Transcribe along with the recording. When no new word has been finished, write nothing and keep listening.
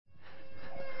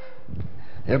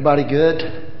Everybody good?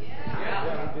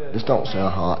 This don't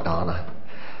sound hot, Donna.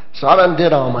 So I done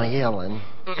did all my yelling.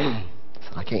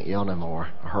 I can't yell no more.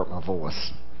 I hurt my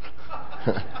voice.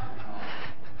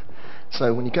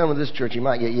 So when you come to this church, you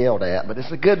might get yelled at, but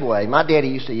it's a good way. My daddy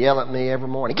used to yell at me every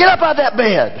morning, "Get up out of that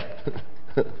bed!"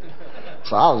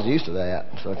 So I was used to that.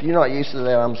 So if you're not used to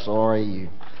that, I'm sorry you're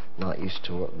not used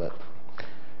to it, but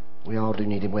we all do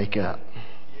need to wake up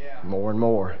more and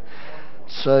more.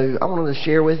 So I wanted to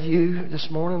share with you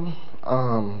this morning.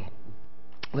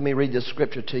 Let me read this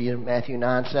scripture to you, Matthew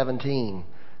 9:17.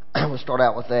 We'll start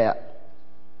out with that.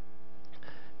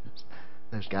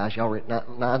 Those guys, y'all read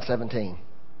 9:17.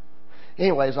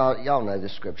 Anyways, y'all know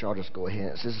this scripture. I'll just go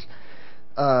ahead. It says,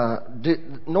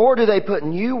 nor do they put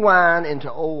new wine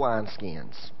into old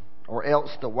wineskins, or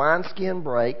else the wineskin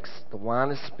breaks, the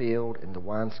wine is spilled, and the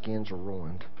wineskins are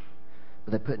ruined.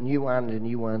 But they put new wine into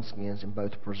new wineskins, and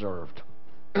both are preserved.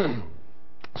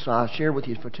 So I shared with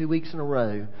you for 2 weeks in a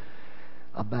row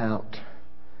about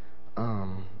a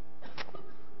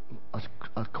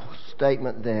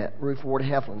statement that Ruth Ward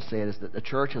Heflin said, is that the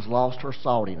church has lost her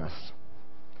saltiness.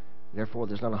 Therefore,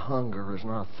 there's not a hunger, there's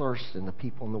not a thirst in the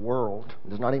people in the world.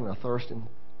 There's not even a thirst in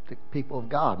the people of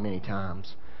God many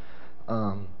times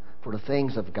for the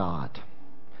things of God.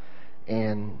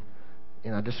 And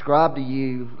I described to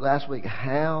you last week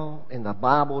how in the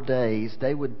Bible days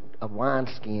they would, a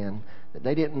wineskin, that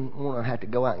they didn't want to have to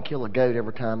go out and kill a goat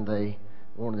every time they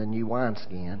wanted a new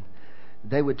wineskin.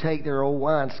 They would take their old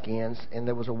wineskins, and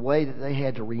there was a way that they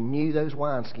had to renew those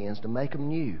wineskins to make them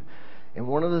new. And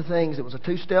one of the things, it was a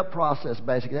two-step process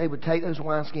basically. They would take those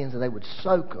wineskins and they would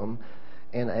soak them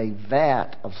in a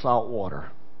vat of salt water.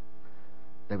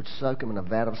 They would soak them in a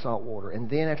vat of salt water. And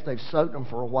then after they've soaked them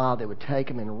for a while, they would take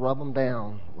them and rub them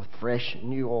down with fresh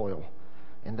new oil.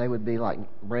 And they would be like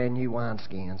brand new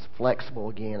wineskins, flexible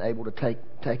again, able to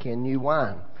take in new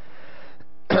wine.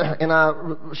 And I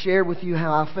shared with you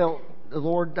how I felt the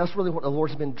Lord, that's really what the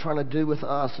Lord's been trying to do with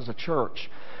us as a church.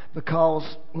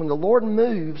 Because when the Lord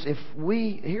moves,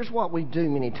 here's what we do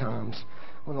many times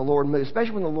when the Lord moves,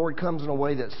 especially when the Lord comes in a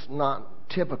way that's not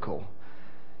typical.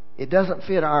 It doesn't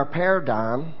fit our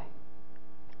paradigm,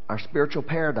 our spiritual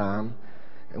paradigm,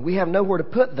 and we have nowhere to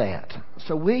put that.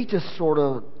 So we just sort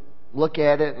of look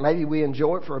at it, maybe we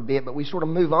enjoy it for a bit, but we sort of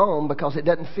move on because it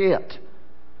doesn't fit.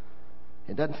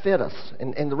 It doesn't fit us.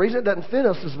 And the reason it doesn't fit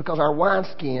us is because our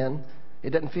wineskin,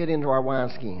 it doesn't fit into our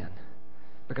wineskin.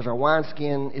 Because our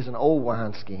wineskin is an old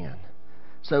wineskin.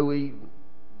 So we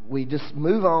just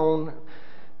move on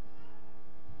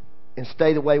and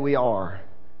stay the way we are.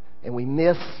 And we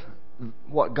miss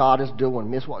what God is doing,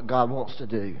 miss what God wants to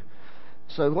do.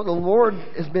 So what the Lord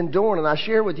has been doing, and I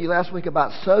shared with you last week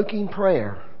about soaking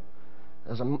prayer.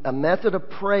 There's a method of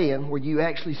praying where you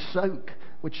actually soak,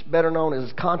 which is better known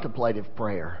as contemplative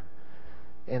prayer.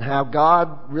 And how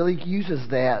God really uses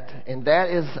that. And that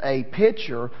is a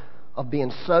picture of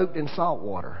being soaked in salt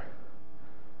water.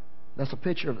 That's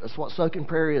what soaking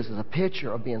prayer is a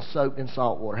picture of being soaked in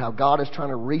salt water. How God is trying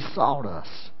to re-salt us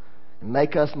and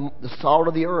make us the salt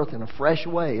of the earth in a fresh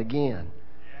way again.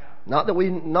 Not that we're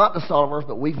not the salt of the earth,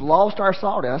 but we've lost our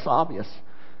salt. That's obvious.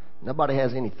 Nobody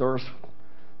has any thirst,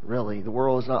 really. The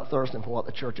world is not thirsting for what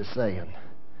the church is saying.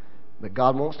 But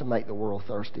God wants to make the world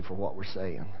thirsty for what we're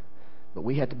saying. But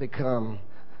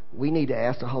we need to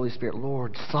ask the Holy Spirit,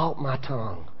 Lord, salt my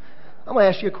tongue. I'm going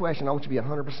to ask you a question. I want you to be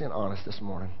 100% honest this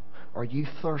morning. Are you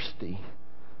thirsty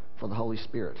for the Holy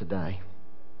Spirit today?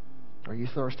 Are you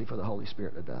thirsty for the Holy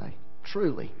Spirit today?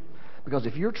 Truly. Because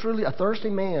if you're truly a thirsty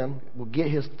man, will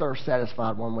get his thirst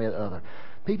satisfied one way or the other.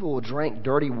 People will drink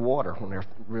dirty water when they're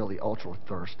really ultra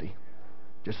thirsty.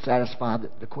 Just satisfied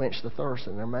to quench the thirst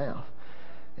in their mouth.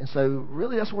 And so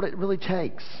really that's what it really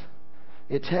takes.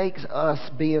 It takes us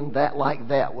being like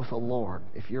that with the Lord.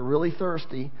 If you're really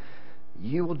thirsty,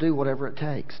 you will do whatever it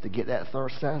takes to get that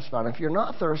thirst satisfied. And if you're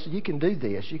not thirsty, you can do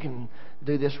this. You can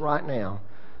do this right now.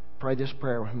 Pray this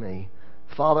prayer with me.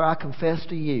 Father, I confess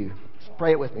to you.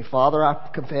 Pray it with me. Father, I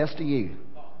confess to you.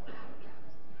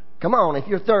 Come on, if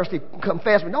you're thirsty,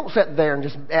 confess me. Don't sit there and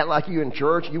just act like you in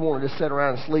church. You want to just sit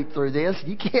around and sleep through this.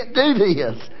 You can't do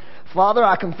this. Father,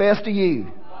 I confess to you.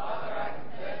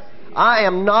 I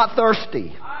am not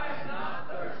thirsty.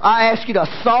 I ask you to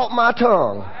salt my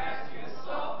tongue.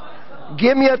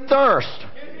 Give me a thirst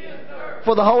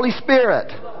for the Holy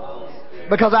Spirit.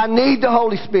 Because I need the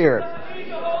Holy Spirit.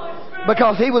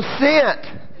 Because He was sent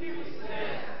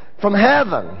from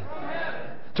heaven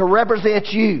to represent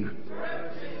you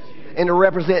and to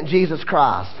represent Jesus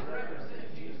Christ.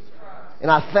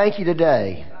 And I thank you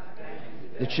today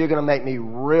that you're going to make me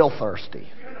real thirsty.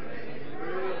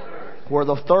 Where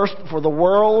the thirst for the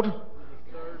world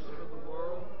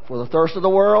For the thirst of the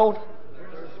world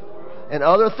and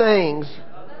other things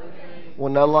will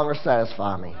no longer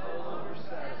satisfy me.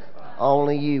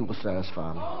 Only you will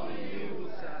satisfy me.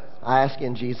 I ask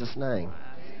in Jesus' name.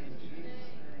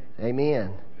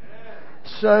 Amen.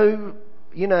 So,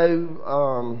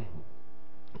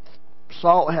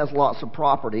 salt has lots of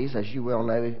properties, as you well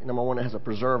know. Number one, it has a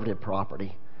preservative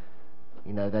property.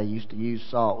 They used to use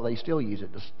salt. They still use it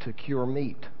to cure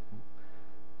meat.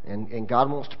 And God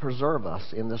wants to preserve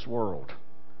us in this world.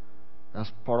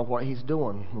 That's part of what He's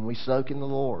doing when we soak in the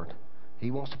Lord.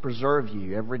 He wants to preserve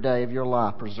you every day of your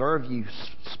life. Preserve you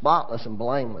spotless and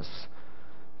blameless.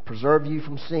 Preserve you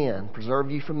from sin.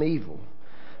 Preserve you from evil.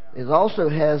 It also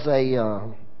has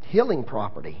a healing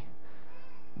property.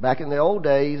 Back in the old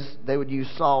days, they would use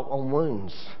salt on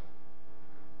wounds.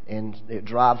 And it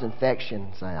drives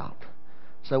infections out.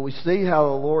 So we see how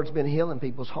the Lord's been healing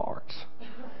people's hearts.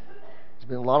 There's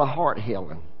been a lot of heart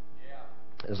healing.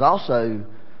 There's also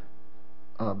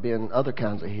been other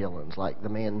kinds of healings, like the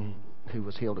man who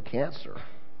was healed of cancer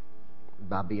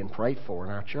by being prayed for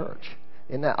in our church.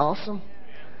 Isn't that awesome?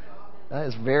 That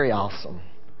is very awesome.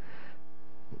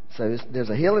 So there's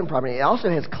a healing property. It also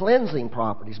has cleansing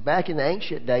properties. Back in the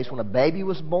ancient days, when a baby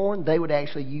was born, they would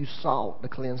actually use salt to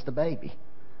cleanse the baby.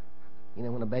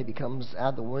 When a baby comes out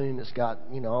of the womb, it's got,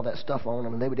 all that stuff on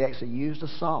them, and they would actually use the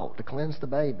salt to cleanse the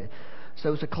baby.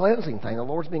 So it's a cleansing thing. The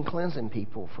Lord's been cleansing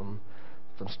people from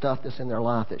stuff that's in their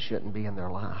life that shouldn't be in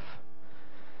their life.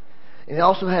 And it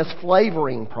also has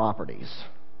flavoring properties.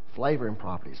 Flavoring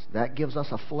properties. That gives us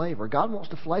a flavor. God wants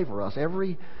to flavor us.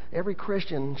 Every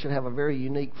Christian should have a very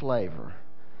unique flavor.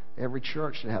 Every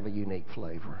church should have a unique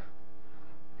flavor.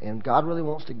 And God really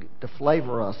wants to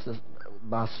flavor us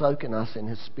by soaking us in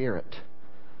His Spirit.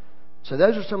 So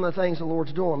those are some of the things the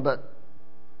Lord's doing, but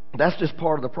that's just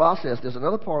part of the process. There's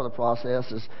another part of the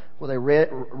process is where they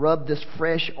rub this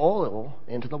fresh oil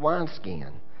into the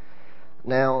wineskin.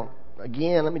 Now,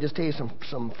 again, let me just tell you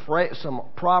some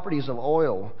properties of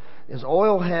oil.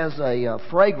 Oil has a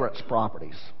fragrance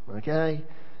properties. Okay,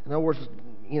 in other words,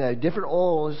 different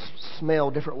oils smell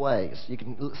different ways. You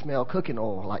can smell cooking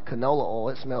oil, like canola oil.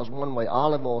 It smells one way.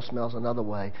 Olive oil smells another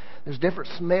way. There's different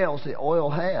smells that oil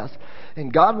has,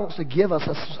 and God wants to give us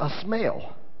a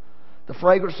smell. The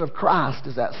fragrance of Christ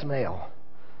is that smell.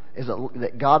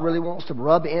 That God really wants to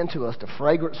rub into us the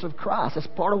fragrance of Christ. That's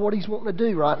part of what He's wanting to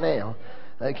do right now.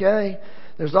 Okay?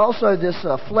 There's also this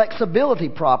flexibility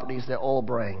properties that oil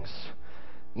brings.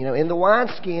 In the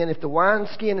wineskin, if the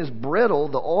wineskin is brittle,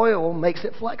 the oil makes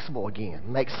it flexible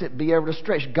again. Makes it be able to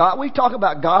stretch. We talk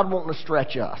about God wanting to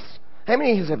stretch us. How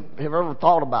many have ever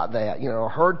thought about that? Or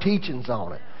heard teachings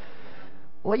on it?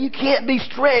 Well, you can't be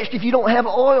stretched if you don't have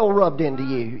oil rubbed into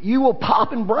you. You will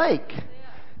pop and break.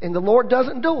 And the Lord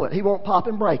doesn't do it. He won't pop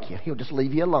and break you. He'll just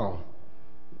leave you alone.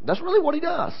 That's really what He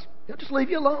does. He'll just leave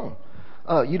you alone.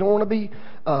 You don't want to be,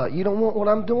 you don't want what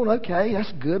I'm doing? Okay,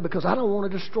 that's good, because I don't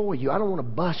want to destroy you. I don't want to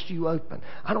bust you open.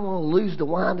 I don't want to lose the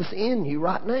wine that's in you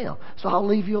right now. So I'll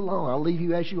leave you alone. I'll leave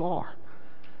you as you are.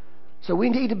 So we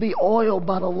need to be oiled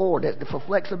by the Lord for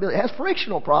flexibility. It has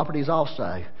frictional properties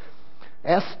also.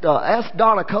 Ask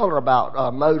Donna Culler about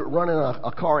running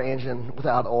a car engine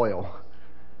without oil.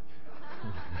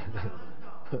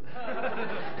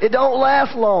 It don't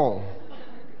last long.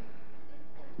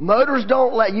 Motors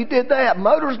don't last. You did that.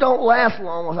 Motors don't last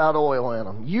long without oil in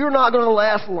them. You're not going to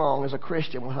last long as a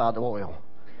Christian without oil.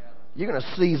 You're going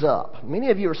to seize up.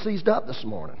 Many of you are seized up this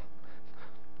morning.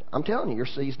 I'm telling you, you're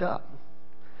seized up.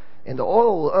 And the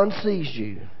oil will unseize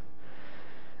you.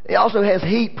 It also has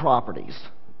heat properties.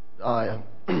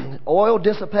 Oil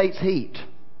dissipates heat.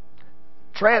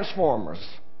 Transformers.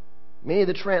 Many of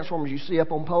the transformers you see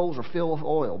up on poles are filled with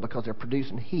oil because they're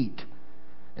producing heat.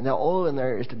 And the oil in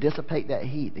there is to dissipate that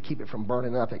heat, to keep it from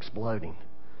burning up, exploding.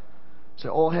 So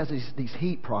oil has these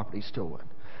heat properties to it.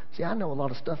 See, I know a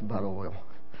lot of stuff about oil.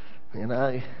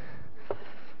 I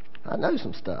know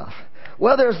some stuff.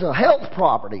 Well, there's health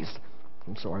properties.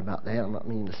 I'm sorry about that. I'm not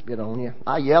meaning to spit on you.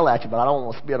 I yell at you, but I don't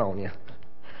want to spit on you.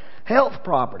 Health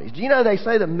properties. Do you know they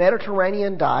say the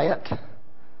Mediterranean diet?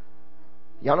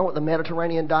 Y'all know what the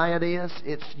Mediterranean diet is?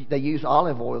 They use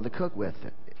olive oil to cook with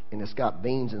it. And it's got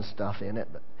beans and stuff in it.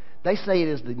 But they say it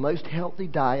is the most healthy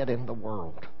diet in the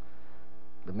world.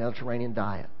 The Mediterranean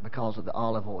diet. Because of the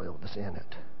olive oil that's in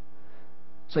it.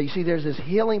 So you see, there's this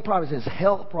healing properties, this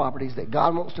health properties that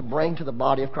God wants to bring to the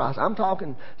body of Christ. I'm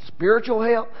talking spiritual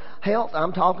health.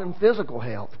 I'm talking physical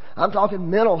health. I'm talking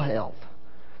mental health.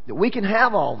 That we can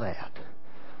have all that.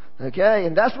 Okay?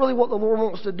 And that's really what the Lord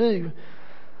wants to do.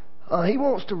 He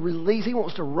wants to release, He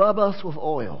wants to rub us with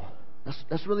oil.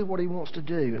 That's really what He wants to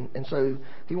do. And so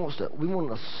we want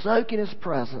to soak in His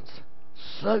presence,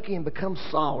 soak in, become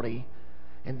salty,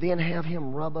 and then have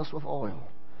Him rub us with oil.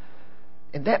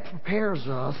 And that prepares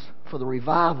us for the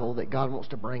revival that God wants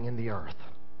to bring in the earth.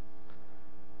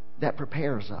 That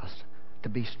prepares us to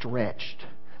be stretched.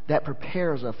 That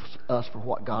prepares us for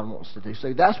what God wants to do.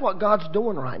 So that's what God's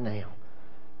doing right now.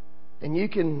 And you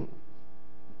can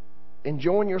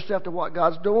enjoy yourself to what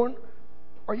God's doing,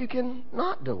 or you can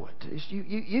not do it.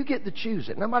 You get to choose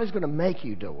it. Nobody's going to make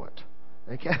you do it.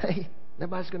 Okay?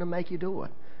 Nobody's going to make you do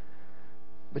it.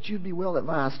 But you'd be well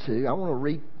advised to. I want to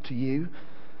read to you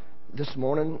this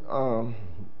morning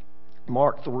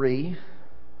Mark 3,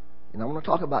 and I want to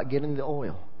talk about getting the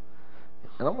oil.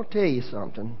 And I'm going to tell you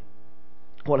something,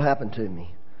 what happened to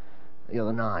me the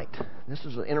other night. This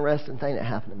is an interesting thing that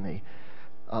happened to me.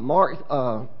 Mark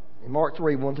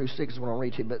 3, 1 through 6 is what I'll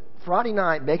read to you. But Friday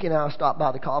night, Becky and I stopped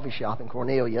by the coffee shop in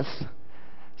Cornelius.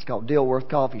 It's called Dilworth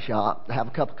Coffee Shop, to have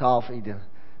a cup of coffee to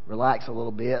relax a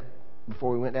little bit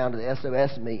before we went down to the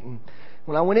SOS meeting.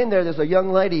 When I went in there, there's a young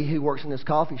lady who works in this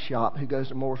coffee shop who goes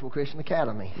to Mooresville Christian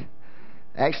Academy.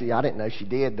 Actually, I didn't know she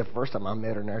did the first time I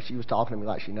met her in there. She was talking to me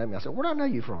like she knew me. I said, "Where do I know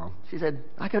you from?" She said,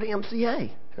 "I go to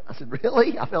MCA." I said,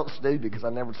 "Really?" I felt stupid because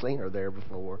I'd never seen her there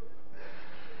before.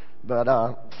 But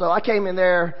so I came in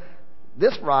there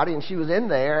this Friday, and she was in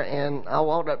there, and I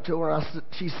walked up to her, and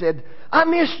she said, "I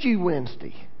missed you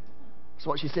Wednesday." That's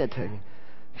what she said to me.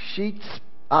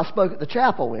 I spoke at the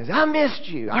chapel Wednesday. "I missed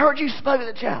you. I heard you spoke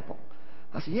at the chapel."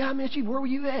 I said, "Yeah, I missed you. Where were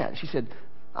you at?" She said,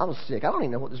 "I was sick." I don't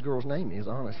even know what this girl's name is,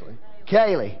 honestly.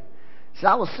 Kaylee. She said,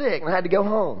 "I was sick, and I had to go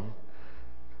home."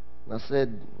 And I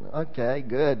said, "Okay,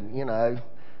 good, you know."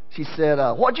 She said,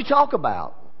 "What'd you talk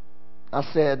about?" I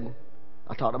said,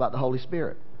 "I talked about the Holy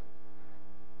Spirit."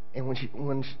 And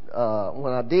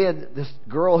when I did, this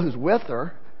girl who's with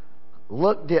her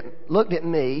looked at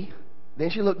me, then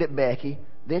she looked at Becky,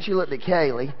 then she looked at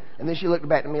Kaylee, and then she looked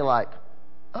back at me like,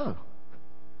 "Oh."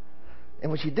 And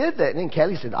when she did that, and then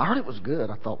Kelly said, "I heard it was good."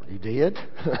 I thought, "You did?"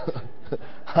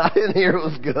 I didn't hear it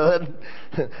was good.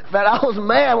 In fact, I was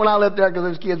mad when I left there because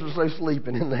those kids were so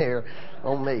sleeping in there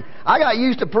on me. I got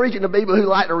used to preaching to people who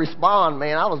like to respond,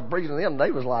 man. I was preaching to them. They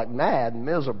was like mad and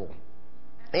miserable.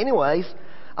 Anyways,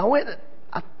 I went,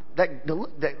 the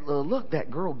look that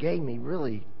girl gave me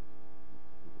really,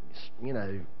 you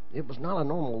know, it was not a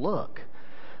normal look.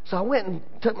 So I went and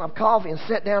took my coffee and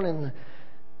sat down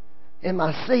in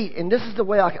my seat, and this is the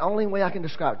only way I can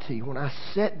describe it to you. When I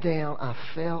sat down, I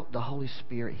felt the Holy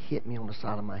Spirit hit me on the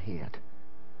side of my head.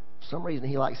 For some reason,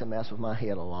 He likes to mess with my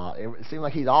head a lot. It seems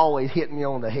like He's always hitting me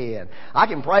on the head. I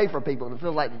can pray for people, and it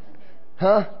feels like,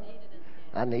 huh?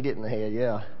 I need it in the head,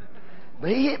 yeah. But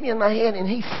He hit me in my head, and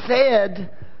He said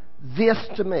this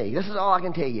to me. This is all I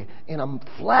can tell you. In a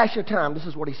flash of time, this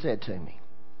is what He said to me.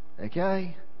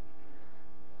 Okay?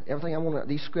 Everything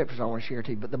these scriptures I want to share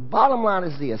to you. But the bottom line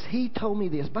is this. He told me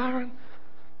this. Byron,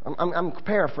 I'm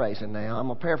paraphrasing now. I'm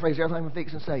going to paraphrase everything I'm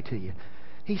fixing to say to you.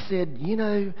 He said, "You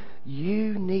know,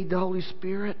 you need the Holy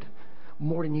Spirit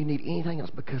more than you need anything else,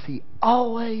 because He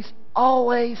always,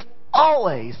 always,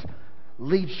 always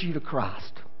leads you to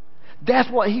Christ. That's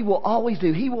what He will always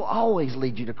do. He will always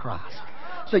lead you to Christ.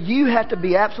 So you have to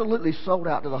be absolutely sold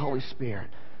out to the Holy Spirit."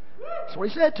 That's what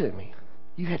He said to me.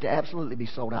 You have to absolutely be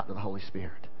sold out to the Holy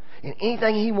Spirit. And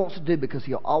anything He wants to do, because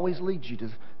He'll always lead you to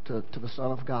the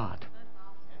Son of God.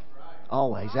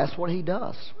 Always. That's what He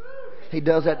does. He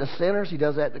does that to sinners. He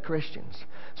does that to Christians.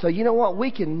 So you know what? We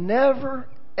can never,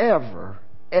 ever,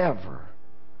 ever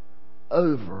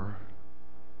overstate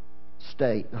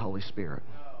the Holy Spirit.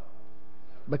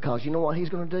 Because you know what He's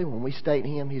going to do? When we state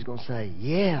Him, He's going to say,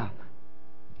 "Yeah,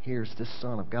 here's the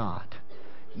Son of God.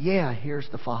 Yeah, here's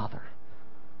the Father."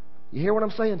 You hear what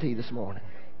I'm saying to you this morning?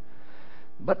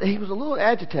 But He was a little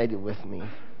agitated with me,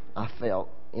 I felt,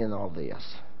 in all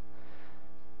this.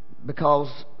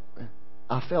 Because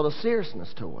I felt a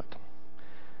seriousness to it.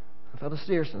 I felt a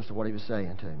seriousness to what He was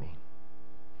saying to me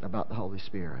about the Holy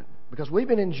Spirit. Because we've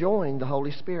been enjoying the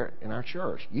Holy Spirit in our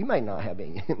church. You may not have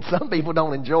been. Some people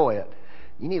don't enjoy it.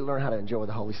 You need to learn how to enjoy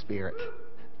the Holy Spirit.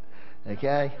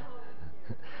 Okay?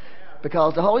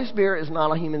 Because the Holy Spirit is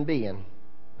not a human being.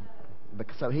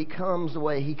 So He comes the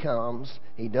way He comes.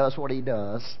 He does what He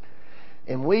does.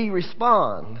 And we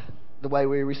respond the way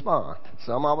we respond.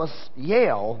 Some of us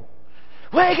yell,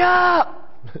 "Wake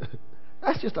up!"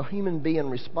 That's just a human being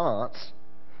response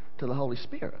to the Holy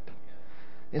Spirit.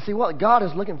 And see, what God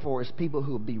is looking for is people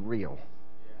who will be real.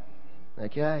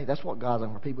 Okay? That's what God's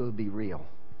looking for, people who will be real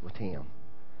with Him.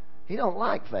 He don't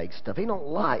like fake stuff. He don't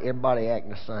like everybody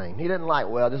acting the same. He doesn't like,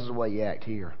 "Well, this is the way you act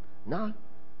here." No,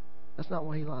 that's not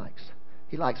what He likes.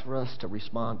 He likes for us to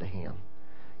respond to Him.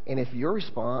 And if your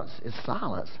response is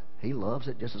silence, He loves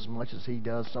it just as much as He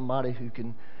does somebody who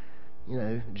can,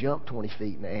 jump 20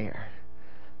 feet in the air.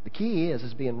 The key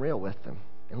is being real with them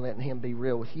and letting Him be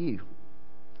real with you.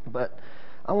 But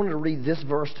I wanted to read this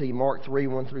verse to you, Mark 3,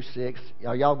 1 through 6.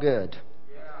 Are y'all good?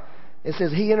 It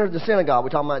says, He entered the synagogue. We're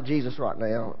talking about Jesus right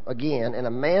now, again, and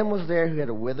a man was there who had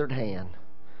a withered hand.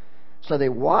 So they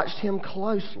watched Him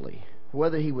closely,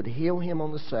 whether He would heal him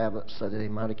on the Sabbath, so that they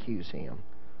might accuse Him.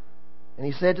 And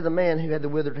He said to the man who had the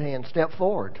withered hand, Step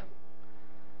forward.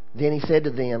 Then He said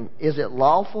to them, Is it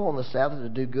lawful on the Sabbath to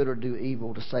do good or do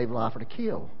evil, to save life or to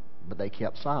kill? But they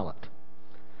kept silent.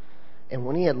 And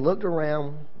when He had looked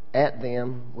around at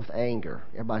them with anger,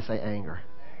 everybody say anger.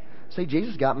 See,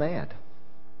 Jesus got mad.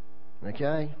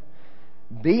 Okay?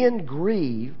 Being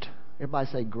grieved, everybody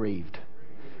say grieved,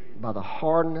 by the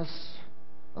hardness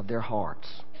of their hearts.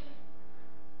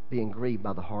 Being grieved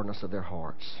by the hardness of their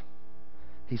hearts.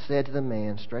 He said to the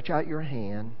man, Stretch out your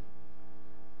hand.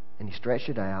 And he stretched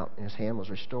it out, and his hand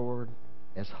was restored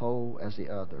as whole as the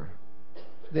other.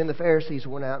 Then the Pharisees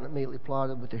went out and immediately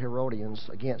plotted with the Herodians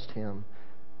against Him,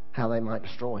 how they might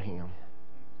destroy Him.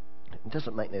 It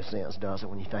doesn't make no sense, does it,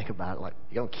 when you think about it? Like,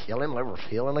 you're going to kill him over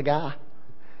healing a guy?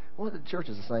 Well, the church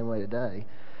is the same way today.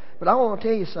 But I want to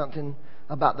tell you something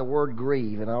about the word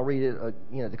grieve, and I'll read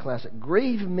it, the classic.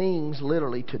 Grieve means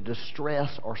literally to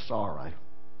distress or sorrow.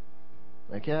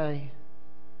 Okay?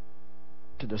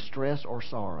 To distress or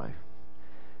sorrow.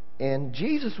 And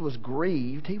Jesus was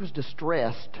grieved. He was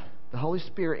distressed. The Holy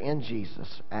Spirit in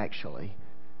Jesus, actually,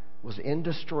 was in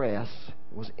distress,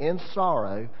 was in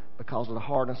sorrow because of the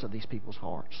hardness of these people's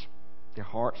hearts. Their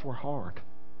hearts were hard.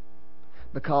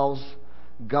 Because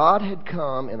God had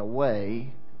come in a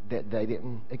way that they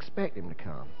didn't expect Him to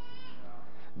come.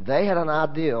 They had an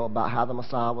idea about how the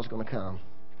Messiah was going to come.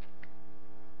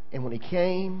 And when He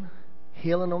came,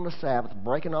 healing on the Sabbath,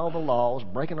 breaking all the laws,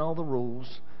 breaking all the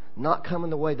rules, not coming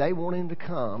the way they wanted Him to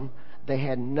come, they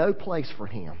had no place for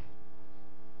Him.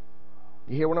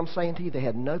 You hear what I'm saying to you? They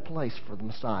had no place for the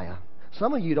Messiah.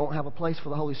 Some of you don't have a place for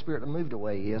the Holy Spirit to move the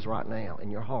way He is right now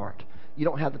in your heart. You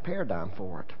don't have the paradigm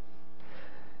for it.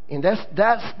 And that's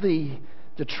the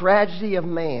tragedy of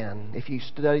man. If you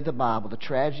study the Bible, the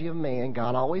tragedy of man,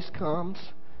 God always comes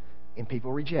and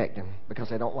people reject Him because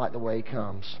they don't like the way He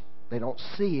comes. They don't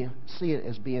see it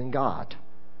as being God.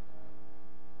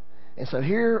 And so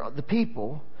here are the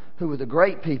people who were the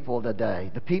great people of the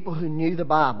day, the people who knew the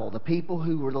Bible, the people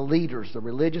who were the leaders, the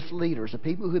religious leaders, the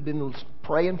people who had been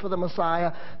praying for the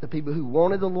Messiah, the people who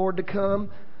wanted the Lord to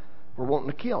come, were wanting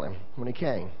to kill Him when He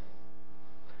came.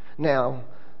 Now,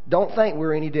 don't think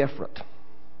we're any different.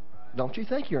 Don't you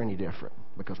think you're any different?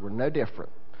 Because we're no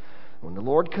different. When the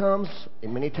Lord comes,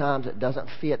 and many times it doesn't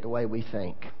fit the way we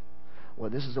think.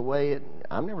 Well, this is the way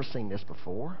I've never seen this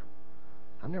before.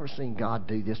 I've never seen God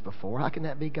do this before. How can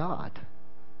that be God?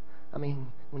 I mean,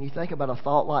 when you think about a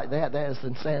thought like that, that is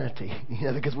insanity.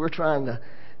 Because we're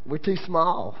too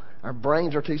small. Our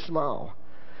brains are too small.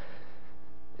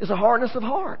 It's a hardness of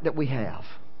heart that we have.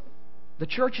 The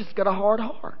church has got a hard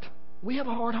heart. We have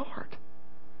a hard heart.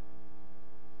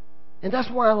 And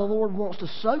that's why the Lord wants to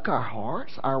soak our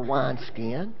hearts, our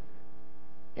wineskin,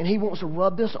 and He wants to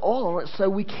rub this oil on it so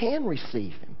we can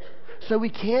receive Him, so we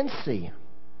can see Him.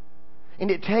 And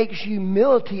it takes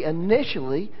humility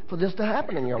initially for this to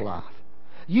happen in your life.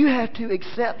 You have to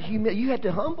accept humility. You have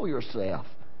to humble yourself.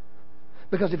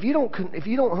 Because if you don't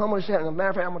humble yourself, and as a matter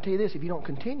of fact, I'm going to tell you this, if you don't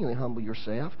continually humble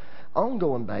yourself,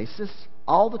 ongoing basis,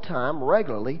 all the time,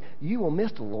 regularly, you will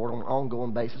miss the Lord on an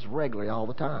ongoing basis, regularly, all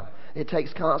the time. It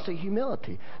takes constant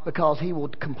humility because He will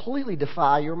completely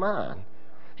defy your mind.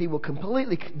 He will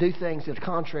completely do things that are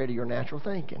contrary to your natural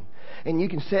thinking. And you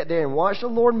can sit there and watch the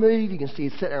Lord move. You can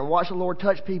sit there and watch the Lord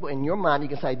touch people. In your mind, you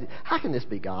can say, how can this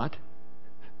be God?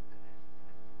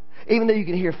 Even though you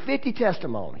can hear 50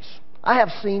 testimonies. I have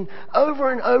seen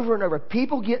over and over and over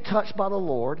people get touched by the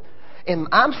Lord. And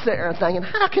I'm sitting there thinking,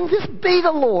 how can this be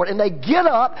the Lord? And they get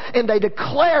up and they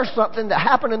declare something that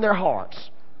happened in their hearts.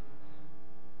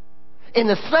 And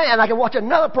I can watch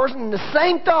another person and the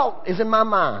same thought is in my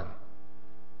mind.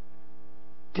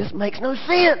 This makes no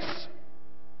sense.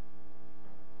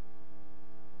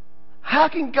 How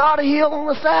can God heal on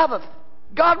the Sabbath?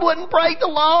 God wouldn't break the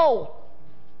law.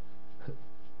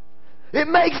 It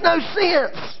makes no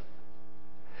sense.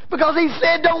 Because He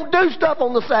said don't do stuff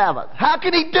on the Sabbath. How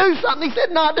can He do something He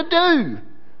said not to do?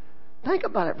 Think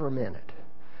about it for a minute.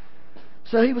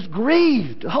 So He was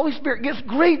grieved. The Holy Spirit gets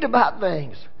grieved about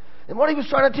things. And what He was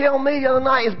trying to tell me the other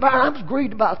night is, Byron, I was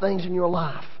grieved about things in your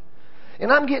life.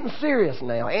 And I'm getting serious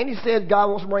now. Andy said God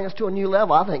wants to bring us to a new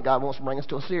level. I think God wants to bring us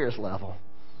to a serious level.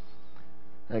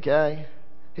 Okay?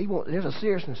 There's a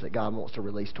seriousness that God wants to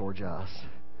release towards us.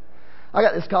 I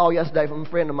got this call yesterday from a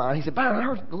friend of mine. He said, Byron, I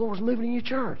heard the Lord was moving in your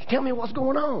church. Tell me what's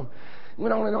going on.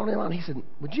 Went on and on and on. He said,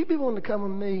 would you be willing to come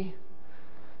with me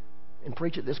and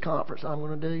preach at this conference I'm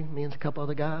going to do, me and a couple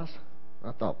other guys?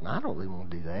 I thought, no, I don't really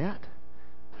want to do that.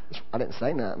 I didn't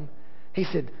say nothing. He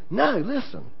said, no,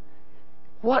 listen.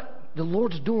 What the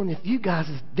Lord's doing with you guys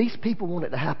is these people want it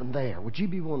to happen there. Would you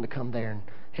be willing to come there and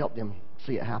help them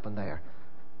see it happen there?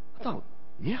 I thought,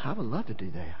 yeah, I would love to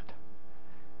do that.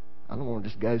 I don't want to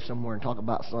just go somewhere and talk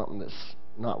about something that's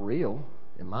not real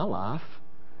in my life.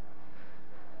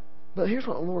 But here's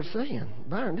what the Lord's saying.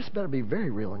 Byron, this better be very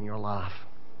real in your life.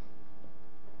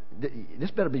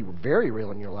 This better be very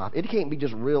real in your life. It can't be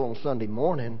just real on Sunday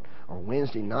morning or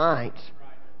Wednesday nights.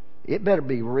 It better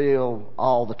be real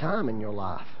all the time in your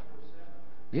life.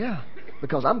 Yeah,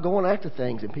 because I'm going after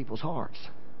things in people's hearts.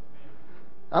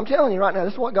 I'm telling you right now,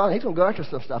 this is what God, He's going to go after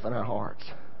some stuff in our hearts.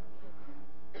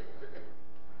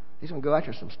 He's going to go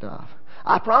after some stuff.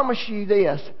 I promise you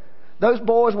this. Those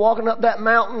boys walking up that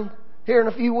mountain here in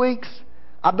a few weeks,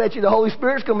 I bet you the Holy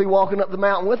Spirit's going to be walking up the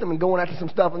mountain with them and going after some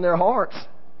stuff in their hearts.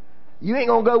 You ain't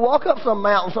going to go walk up some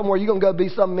mountain somewhere. You're going to go be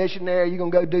some missionary. You're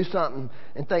going to go do something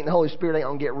and think the Holy Spirit ain't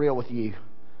going to get real with you.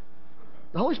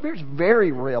 The Holy Spirit's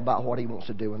very real about what He wants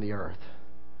to do in the earth.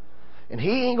 And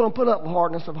He ain't going to put up with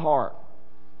hardness of heart.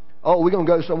 Oh, we're going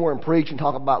to go somewhere and preach and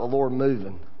talk about the Lord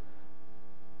moving.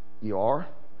 You are?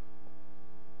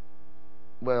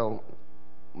 Well,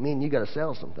 me and you got to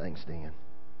sell some things then.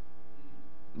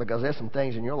 Because there's some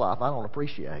things in your life I don't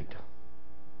appreciate.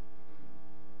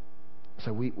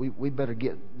 So we better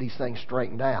get these things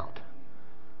straightened out.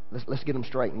 Let's get them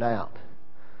straightened out.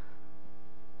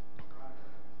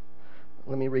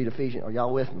 Let me read Ephesians. Are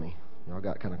y'all with me? Y'all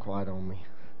got kind of quiet on me.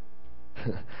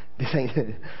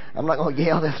 I'm not going to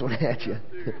yell this one at you.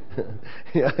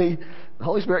 The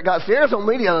Holy Spirit got serious on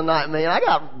me the other night, man. I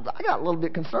got a little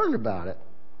bit concerned about it.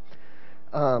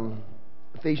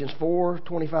 Ephesians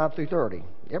 4:25 through 30.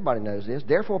 Everybody knows this.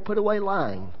 Therefore, put away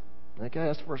lying. Okay,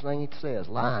 that's the first thing it says.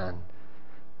 Lying.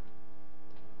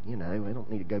 You know, we don't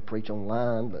need to go preach on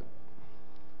lying, but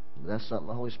that's something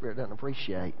the Holy Spirit doesn't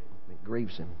appreciate. It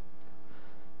grieves Him.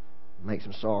 It makes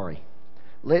Him sorry.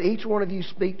 Let each one of you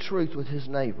speak truth with his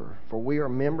neighbor, for we are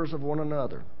members of one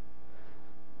another.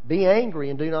 Be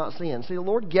angry and do not sin. See, the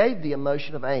Lord gave the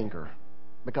emotion of anger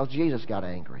because Jesus got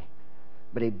angry.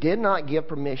 But He did not give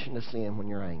permission to sin when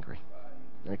you're angry.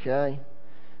 Okay?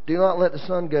 Do not let the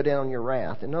sun go down on your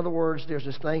wrath. In other words, there's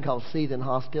this thing called seething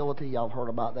hostility. Y'all have heard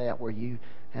about that, where you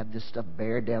have this stuff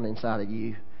buried down inside of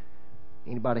you.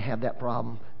 Anybody have that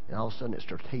problem? And all of a sudden at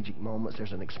strategic moments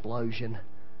there's an explosion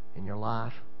in your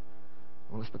life.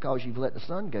 Well, it's because you've let the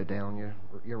sun go down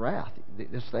your wrath.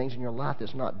 There's things in your life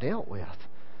that's not dealt with.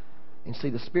 And see,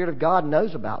 the Spirit of God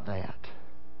knows about that.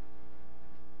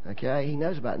 Okay? He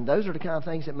knows about it. And those are the kind of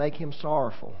things that make Him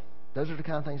sorrowful. Those are the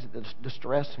kind of things that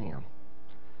distress Him.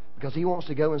 Because He wants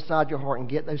to go inside your heart and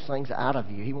get those things out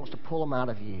of you. He wants to pull them out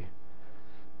of you.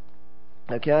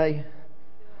 Okay?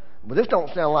 But this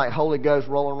don't sound like Holy Ghost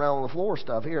rolling around on the floor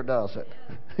stuff here, does it?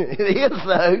 It is,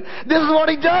 though. This is what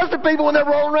He does to people when they're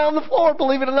rolling around on the floor,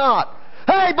 believe it or not.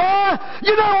 Hey, boy,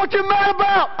 you know what you're mad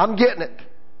about? I'm getting it.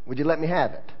 Would you let me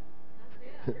have it?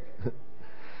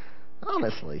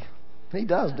 Honestly, He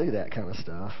does do that kind of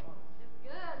stuff.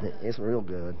 It's real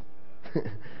good.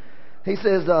 He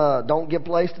says, don't give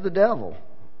place to the devil.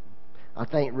 I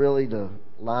think really the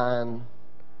lying,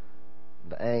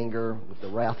 the anger, with the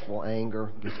wrathful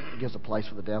anger, gives a place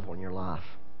for the devil in your life.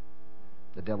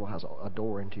 The devil has a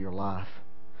door into your life.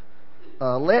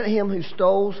 Let him who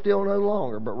stole steal no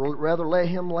longer, but rather let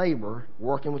him labor,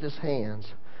 working with his hands,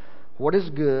 what is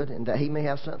good, and that he may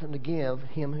have something to give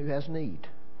him who has need.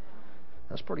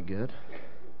 That's pretty good.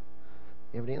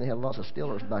 Evidently had lots of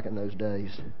stealers back in those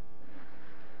days.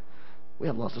 We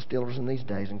have lots of stealers in these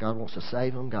days, and God wants to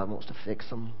save them. God wants to fix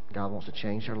them. God wants to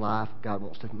change their life. God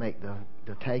wants to make the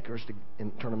takers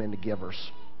and turn them into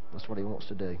givers. That's what He wants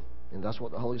to do. And that's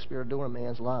what the Holy Spirit will do in a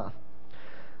man's life.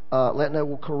 Let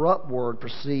no corrupt word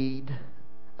proceed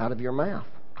out of your mouth.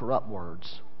 Corrupt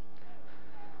words.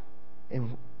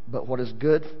 But what is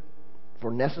good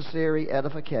for necessary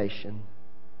edification,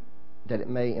 that it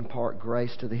may impart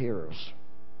grace to the hearers.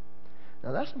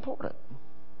 Now that's important.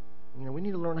 You know, we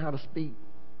need to learn how to speak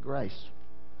grace.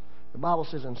 The Bible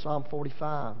says in Psalm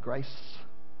 45, grace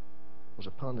was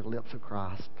upon the lips of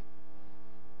Christ.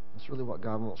 That's really what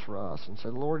God wants for us. And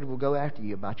so the Lord will go after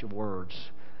you about your words.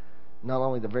 not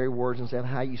only the very words instead of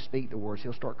how you speak the words,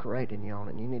 He'll start correcting you on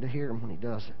it. And you need to hear Him when He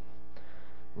does it.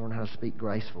 Learn how to speak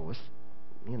graceful.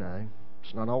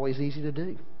 It's not always easy to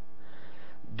do.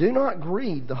 Do not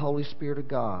grieve the Holy Spirit of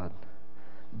God,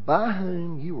 by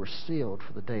whom you were sealed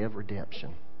for the day of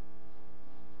redemption.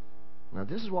 Now,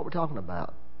 this is what we're talking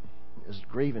about, is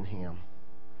grieving Him.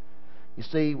 You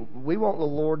see, we want the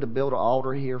Lord to build an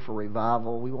altar here for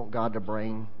revival. We want God to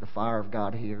bring the fire of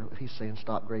God here. He's saying,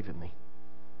 stop grieving me.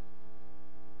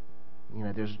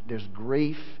 There's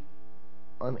grief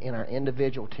in our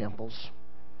individual temples,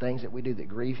 things that we do that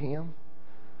grieve Him.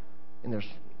 And there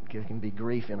can be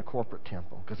grief in a corporate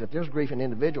temple. Because if there's grief in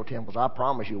individual temples, I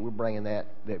promise you we're bringing that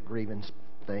grievance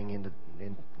thing in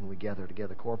when we gather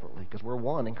together corporately. Because we're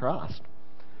one in Christ.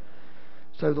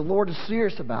 So the Lord is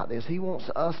serious about this. He wants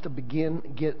us to begin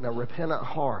getting a repentant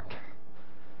heart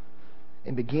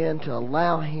and begin to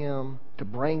allow Him to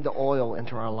bring the oil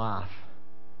into our life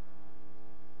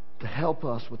to help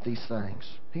us with these things.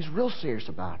 He's real serious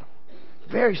about them.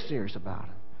 Very serious about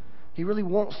it. He really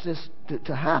wants this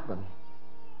to happen.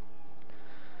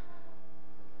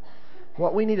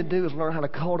 What we need to do is learn how to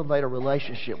cultivate a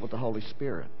relationship with the Holy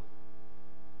Spirit,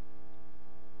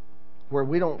 where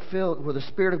we don't feel, where the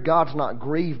Spirit of God's not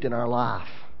grieved in our life.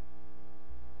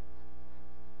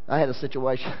 I had a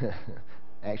situation,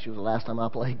 actually it was the last time I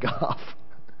played golf.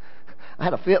 I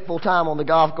had a fitful time on the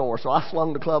golf course, so I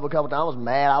slung the club a couple times. I was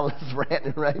mad. I was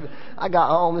ranting and raving. I got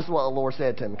home. This is what the Lord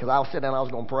said to me, because I was sitting down and I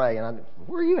was going to pray. And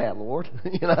where are you at, Lord?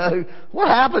 What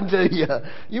happened to you?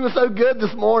 You were so good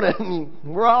this morning.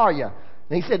 Where are you?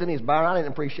 And He said to me, Byron, I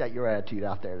didn't appreciate your attitude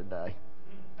out there today.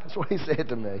 That's what He said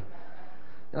to me.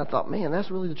 And I thought, man, that's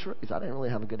really the truth. I didn't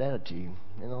really have a good attitude.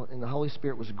 And the Holy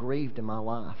Spirit was grieved in my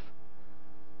life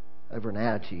over an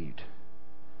attitude.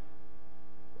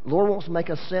 The Lord wants to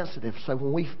make us sensitive. So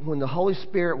when the Holy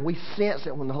Spirit, we sense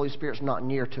it when the Holy Spirit's not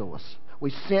near to us. We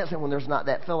sense it when there's not,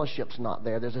 that fellowship's not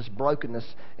there. There's this brokenness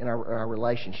in our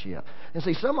relationship. And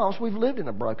see, some of us, we've lived in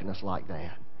a brokenness like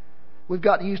that. We've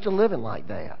got used to living like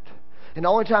that. And the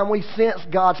only time we sense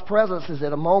God's presence is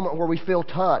at a moment where we feel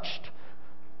touched.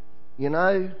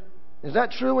 Is that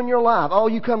true in your life? Oh,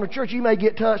 you come to church, you may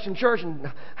get touched in church,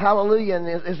 and hallelujah, and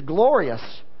it's glorious.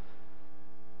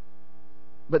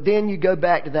 But then you go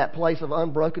back to that place of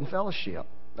unbroken fellowship,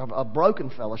 of a broken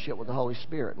fellowship with the Holy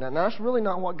Spirit. Now, that's really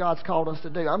not what God's called us to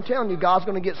do. I'm telling you, God's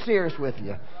going to get serious with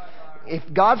you. If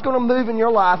God's going to move in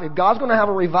your life, if God's going to have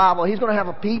a revival, He's going to have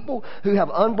a people who have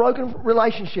unbroken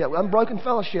relationship, unbroken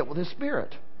fellowship with His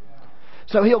Spirit.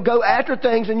 So He'll go after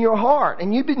things in your heart.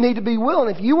 And you need to be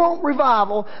willing. If you want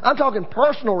revival, I'm talking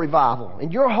personal revival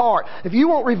in your heart. If you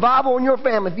want revival in your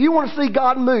family, if you want to see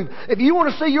God move, if you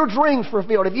want to see your dreams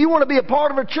fulfilled, if you want to be a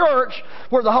part of a church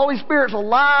where the Holy Spirit's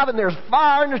alive and there's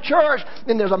fire in the church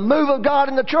and there's a move of God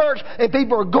in the church and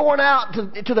people are going out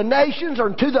to the nations or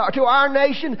to our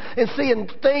nation and seeing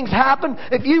things happen,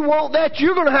 if you want that,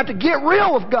 you're going to have to get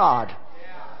real with God.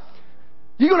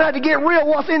 You're going to have to get real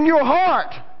what's in your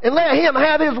heart and let Him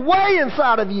have His way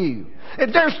inside of you.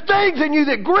 If there's things in you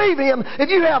that grieve Him, if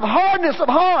you have hardness of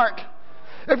heart,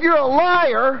 if you're a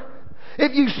liar,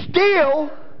 if you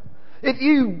steal, if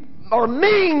you are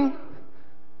mean,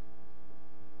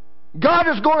 God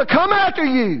is going to come after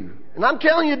you. And I'm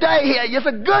telling you today, it's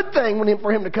a good thing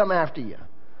for Him to come after you.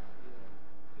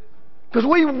 Because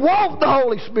we want the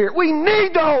Holy Spirit. We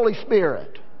need the Holy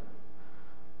Spirit.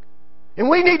 And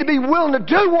we need to be willing to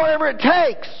do whatever it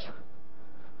takes.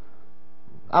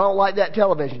 I don't like that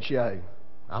television show.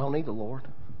 I don't need the Lord.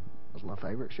 That's my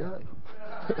favorite show.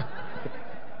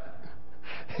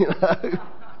 I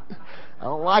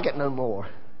don't like it no more.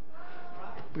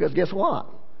 Because guess what?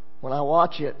 When I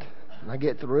watch it and I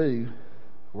get through,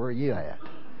 where are you at?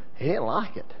 He didn't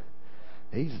like it.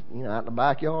 He's, out in the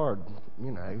backyard,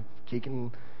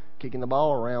 kicking the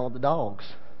ball around with the dogs.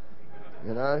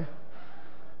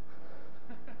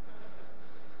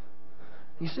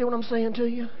 You see what I'm saying to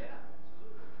you?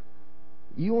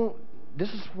 This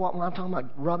is what when I'm talking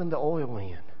about rubbing the oil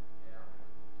in.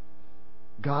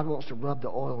 God wants to rub the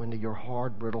oil into your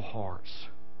hard, brittle hearts.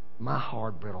 My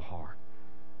hard, brittle heart.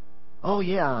 Oh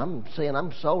yeah, I'm saying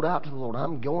I'm sold out to the Lord.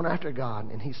 I'm going after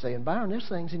God. And He's saying, Byron, there's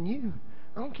things in you.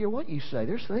 I don't care what you say.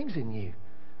 There's things in you.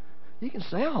 You can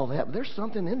say all that, but there's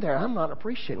something in there I'm not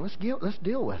appreciating. Let's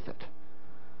deal with it.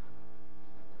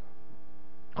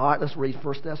 All right, let's read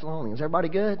 1 Thessalonians. Everybody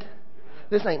good?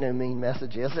 This ain't no mean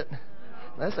message, is it?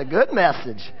 That's a good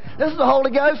message. This is a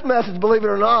Holy Ghost message, believe it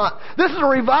or not. This is a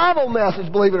revival message,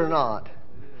 believe it or not.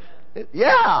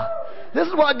 Yeah. This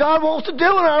is what God wants to do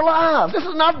in our lives. This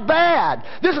is not bad.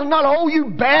 This is not, oh, you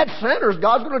bad sinners.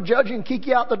 God's going to judge you and kick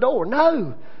you out the door.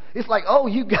 No. It's like, oh,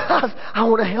 you guys, I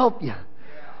want to help you.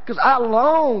 Because I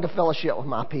long to fellowship with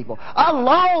my people. I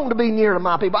long to be near to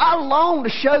my people. I long to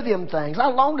show them things. I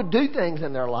long to do things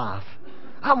in their life.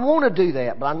 I want to do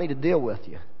that, but I need to deal with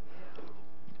you.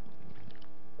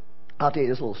 I'll tell you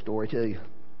this little story too.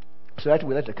 So after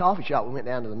we left the coffee shop, we went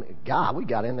down to the guy. We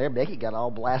got in there. Becky got all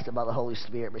blasted by the Holy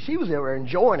Spirit, but she was over there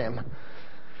enjoying him.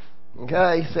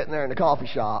 Okay, sitting there in the coffee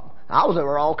shop. I was over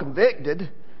there all convicted.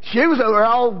 She was over there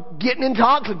all getting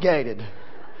intoxicated.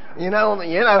 You know,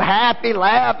 happy,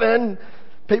 laughing.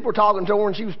 People were talking to her,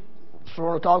 and she was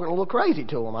sort of talking a little crazy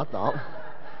to them, I thought.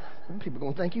 People are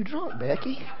going to think you drunk,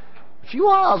 Becky. She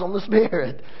was on the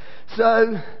Spirit.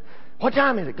 So, what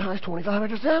time is it? Guys, 25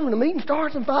 after 7. The meeting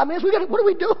starts in 5 minutes. What are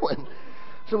we doing?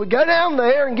 So we go down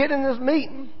there and get in this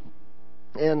meeting.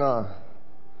 And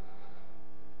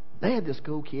they had this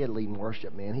cool kid leading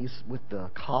worship, man. He's with the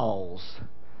calls.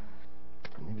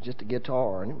 And it was just a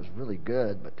guitar, and it was really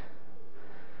good. But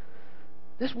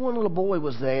this one little boy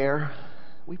was there.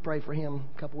 We prayed for him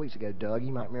a couple weeks ago, Doug.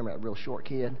 You might remember that real short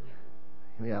kid.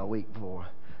 Yeah, a week before.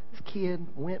 This kid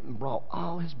went and brought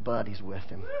all his buddies with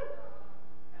him.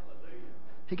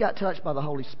 He got touched by the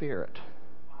Holy Spirit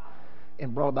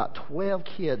and brought about 12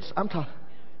 kids. I'm talking,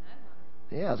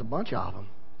 yeah, there's a bunch of them.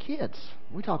 Kids.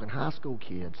 We're talking high school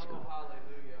kids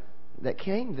that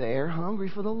came there hungry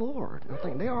for the Lord. I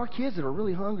think there are kids that are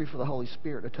really hungry for the Holy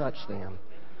Spirit to touch them.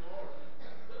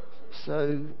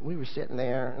 So we were sitting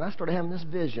there, and I started having this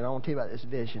vision. I want to tell you about this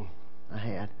vision I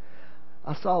had.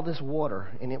 I saw this water,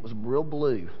 and it was real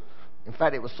blue. In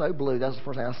fact, it was so blue, that's the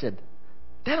first thing I said,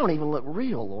 that don't even look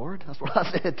real, Lord. That's what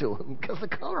I said to him, because the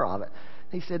color of it.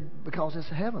 He said, because it's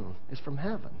heaven. It's from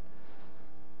heaven.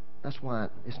 That's why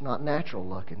it's not natural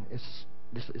looking.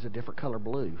 This is a different color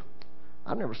blue.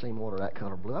 I've never seen water that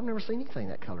color blue. I've never seen anything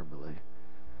that color blue.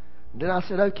 Then I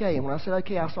said, okay. And when I said,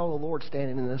 okay, I saw the Lord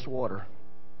standing in this water.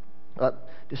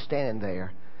 Just standing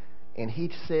there. And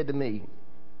he said to me,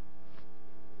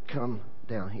 come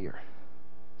down here.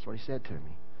 That's what he said to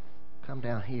me. Come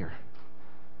down here.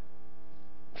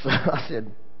 So I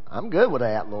said, I'm good with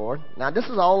that, Lord. Now, this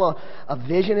is all a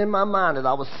vision in my mind that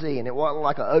I was seeing. It wasn't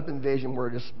like an open vision where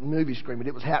this movie screen, but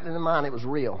it was happening in mine. It was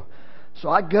real. So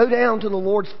I go down to the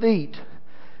Lord's feet.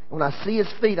 When I see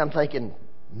His feet, I'm thinking,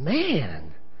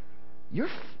 man, your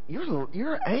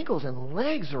ankles and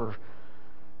legs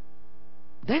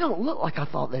they don't look like I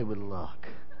thought they would look.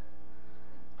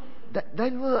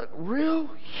 They look real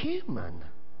human.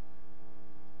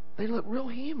 They look real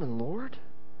human, Lord.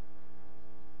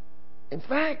 In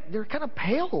fact, they're kind of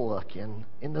pale looking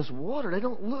in this water. They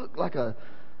don't look like a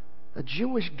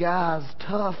Jewish guy's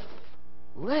tough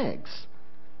legs.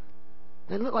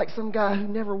 They look like some guy who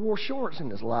never wore shorts in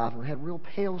his life and had real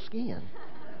pale skin.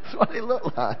 That's what they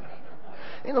look like.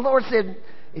 And the Lord said,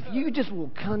 if you just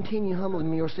will continue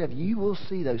humbling yourself, you will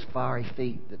see those fiery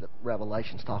feet that the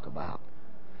Revelations talk about.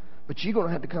 But you're going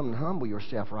to have to come and humble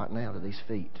yourself right now to these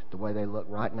feet, the way they look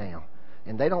right now.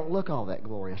 And they don't look all that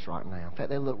glorious right now. In fact,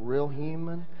 they look real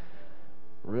human.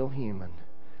 Real human.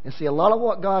 And see, a lot of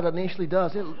what God initially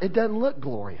does, it doesn't look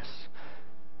glorious.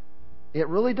 It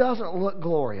really doesn't look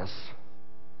glorious.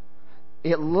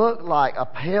 It looked like a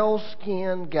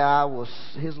pale-skinned guy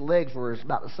his legs were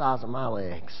about the size of my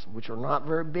legs, which are not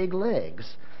very big legs.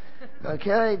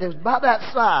 Okay? They're about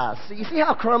that size. So you see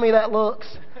how crummy that looks?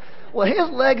 Well, his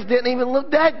legs didn't even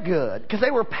look that good because they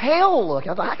were pale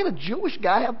looking. I thought, how can a Jewish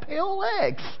guy have pale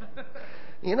legs?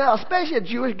 You know, especially a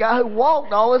Jewish guy who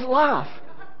walked all his life.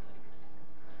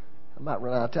 I might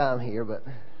run out of time here, but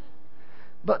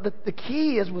the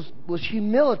key was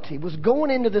humility, was going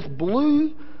into this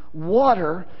blue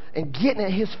water and getting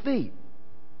at His feet.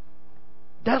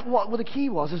 That's what the key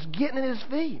was, is getting at His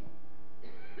feet.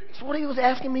 It's what He was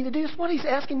asking me to do. It's what He's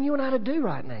asking you and I to do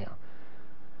right now.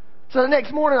 So the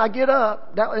next morning I get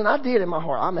up, and I did in my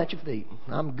heart, I'm at your feet.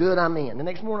 I'm good, I'm in. The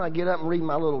next morning I get up and read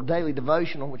my little daily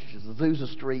devotional, which is Azusa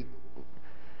Street.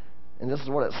 And this is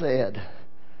what it said.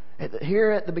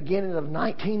 Here at the beginning of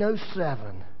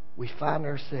 1907, we find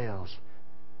ourselves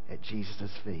at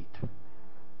Jesus' feet.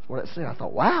 That's what it said. I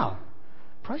thought, wow,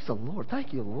 praise the Lord.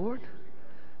 Thank you, Lord.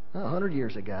 100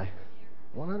 years ago.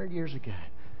 100 years ago.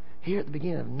 Here at the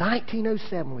beginning of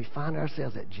 1907, we find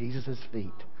ourselves at Jesus'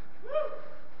 feet.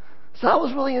 So I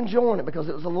was really enjoying it because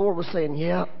it was the Lord was saying,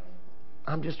 yeah,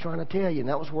 I'm just trying to tell you. And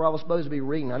that was where I was supposed to be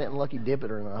reading. I didn't lucky dip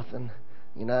it or nothing.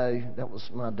 You know, that was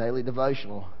my daily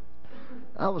devotional.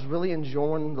 I was really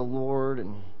enjoying the Lord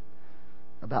and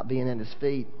about being at His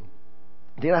feet.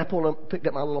 Then I picked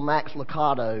up my little Max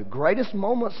Lucado, Greatest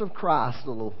Moments of Christ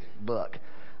little book.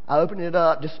 I opened it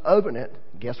up, just open it.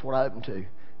 Guess what I opened to? It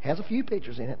has a few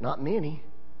pictures in it, not many.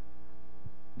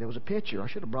 There was a picture, I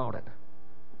should have brought it,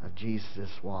 of Jesus'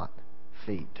 what?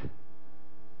 Feet.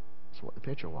 That's what the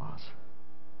picture was.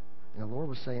 And the Lord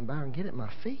was saying, Byron, get at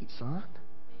my feet, son.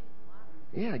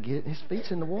 Yeah, get his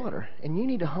feet's in the water. And you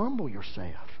need to humble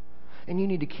yourself. And you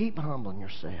need to keep humbling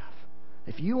yourself.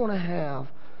 If you want to have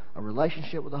a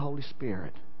relationship with the Holy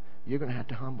Spirit, you're going to have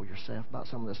to humble yourself about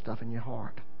some of this stuff in your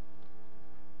heart.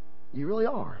 You really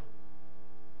are.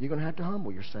 You're going to have to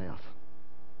humble yourself.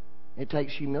 It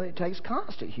takes humility. It takes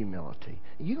constant humility.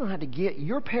 You're going to have to get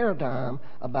your paradigm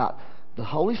about the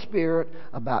Holy Spirit,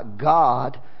 about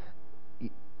God.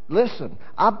 Listen,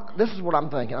 this is what I'm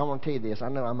thinking. I want to tell you this. I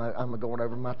know I'm going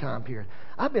over my time period.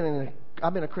 I've been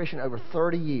a Christian over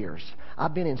 30 years.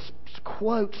 I've been in,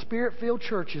 quote, Spirit-filled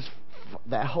churches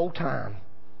that whole time.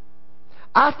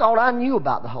 I thought I knew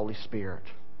about the Holy Spirit.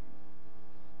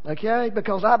 Okay?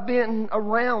 Because I've been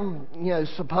around,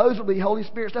 supposedly Holy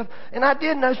Spirit stuff, and I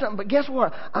did know something. But guess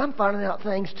what? I'm finding out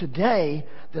things today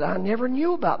that I never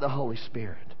knew about the Holy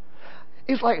Spirit.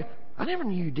 It's like, I never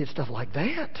knew you did stuff like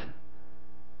that.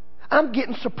 I'm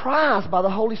getting surprised by the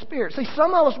Holy Spirit. See,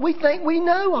 some of us, we think we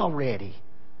know already.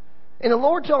 And the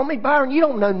Lord told me, Byron, you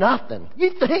don't know nothing.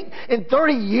 You think in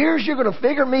 30 years you're going to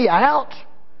figure me out?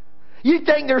 You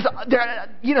think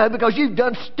because you've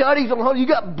done studies on the Holy Spirit, you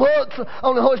got books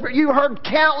on the Holy Spirit, you've heard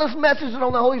countless messages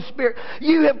on the Holy Spirit,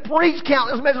 you have preached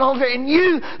countless messages on the Holy Spirit, and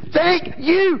you think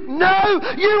you know.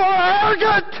 You are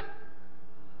arrogant.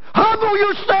 Humble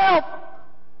yourself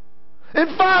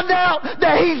and find out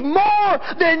that He's more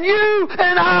than you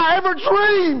and I ever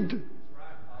dreamed.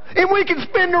 And we can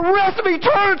spend the rest of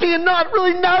eternity and not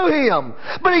really know Him.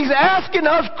 But He's asking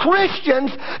us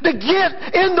Christians to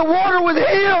get in the water with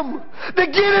Him, to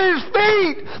get at His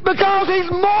feet, because He's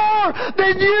more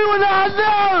than you and I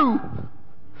know.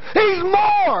 He's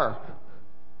more.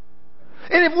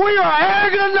 And if we are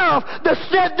arrogant enough to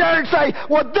sit there and say,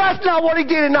 well, that's not what He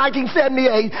did in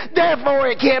 1978, therefore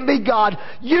it can't be God,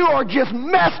 you are just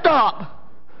messed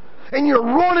up. And you're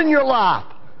ruining your life.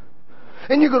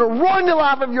 And you're going to ruin the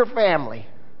life of your family.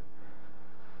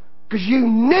 Because you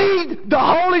need the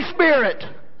Holy Spirit.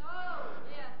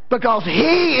 Because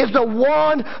He is the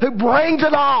one who brings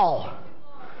it all.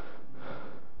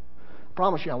 I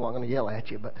promise you I'm not going to yell at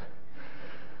you, but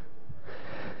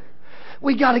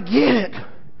we got to get it.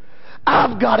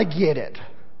 I've got to get it.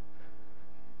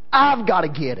 I've got to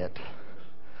get it.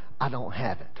 I don't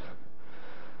have it.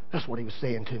 That's what he was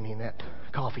saying to me in that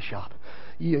coffee shop.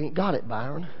 You ain't got it,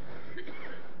 Byron.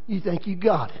 You think you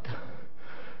got it.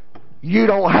 You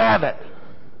don't have it.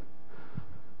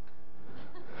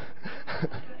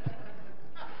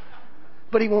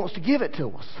 But He wants to give it to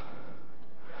us.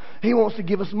 He wants to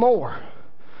give us more.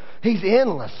 He's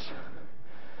endless.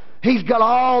 He's got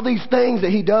all these things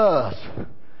that He does.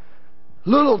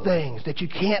 Little things that you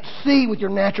can't see with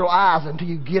your natural eyes until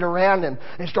you get around and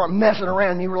start messing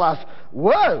around and you realize,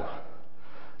 whoa,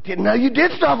 didn't know you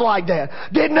did stuff like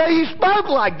that. Didn't know you spoke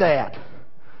like that.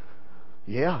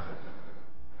 Yeah.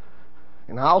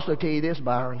 And I also tell you this,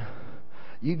 Byron.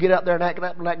 You get up there and act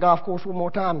up on that golf course one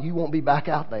more time, you won't be back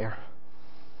out there.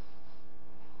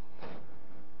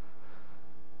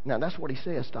 Now, that's what he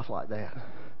says, stuff like that.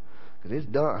 Because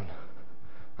it's done.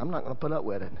 I'm not going to put up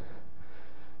with it.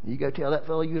 You go tell that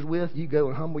fellow you was with, you go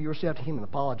and humble yourself to him and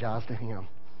apologize to him.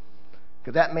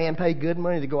 Because that man paid good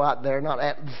money to go out there and not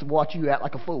just watch you act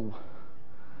like a fool.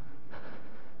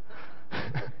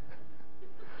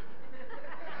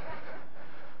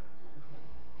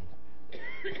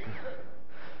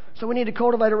 So we need to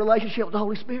cultivate a relationship with the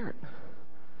Holy Spirit.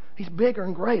 He's bigger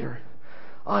and greater.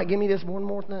 All right, give me this one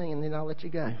more thing and then I'll let you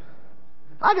go.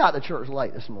 I got to church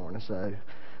late this morning, so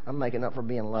I'm making up for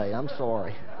being late. I'm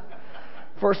sorry.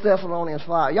 1 Thessalonians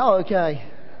 5. Y'all okay?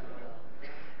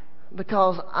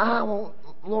 Because I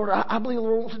believe the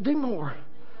Lord wants to do more.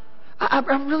 I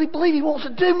really believe He wants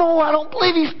to do more. I don't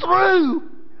believe He's through.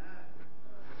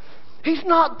 He's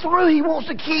not through. He wants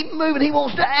to keep moving. He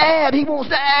wants to add. He wants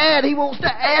to add. He wants to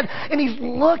add. And He's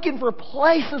looking for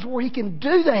places where He can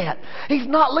do that. He's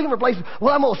not looking for places,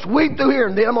 well, I'm going to sweep through here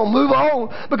and then I'm going to move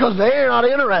on because they're not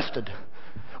interested.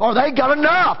 Or they got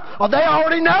enough. Or they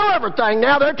already know everything.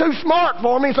 Now they're too smart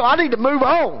for me, so I need to move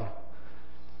on.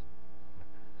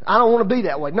 I don't want to be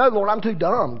that way. No, Lord, I'm too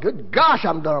dumb. Good gosh,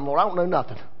 I'm dumb, Lord. I don't know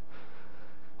nothing.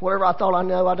 Whatever I thought I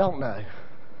know, I don't know.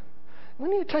 We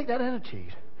need to take that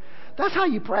attitude. That's how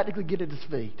you practically get at His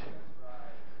feet.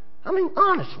 I mean,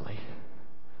 honestly.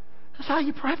 That's how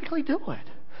you practically do it.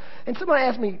 And somebody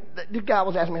asked me, the guy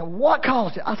was asking me, what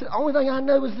caused it? I said, the only thing I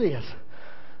know is this.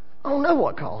 I don't know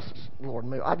what causes the Lord to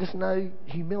move. I just know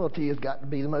humility has got to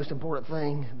be the most important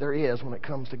thing there is when it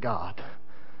comes to God.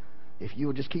 if you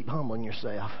would just keep humbling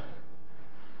yourself.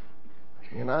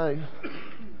 You know?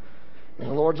 And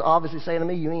the Lord's obviously saying to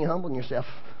me, you ain't humbling yourself.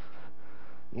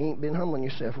 You ain't been humbling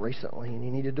yourself recently, and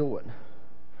you need to do it.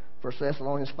 1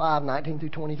 Thessalonians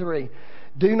 5:19-23.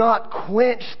 Do not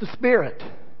quench the Spirit.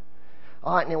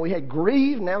 All right, now we had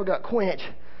grieve, now we got quench.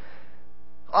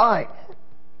 All right.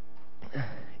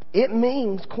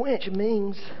 Quench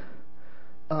means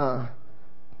to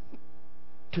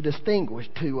distinguish,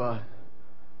 to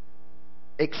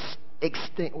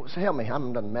extinguish. Help me,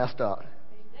 I'm done messed up.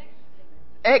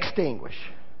 Extinguish.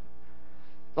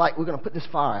 Like we're going to put this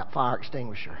fire out, fire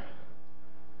extinguisher.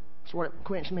 That's what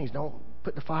quench means. Don't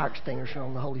put the fire extinguisher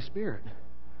on the Holy Spirit.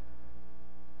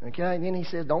 Okay, and then he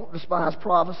says, don't despise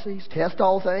prophecies, test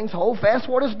all things, hold fast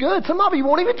what is good. Some of you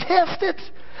won't even test it.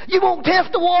 You won't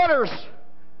test the waters.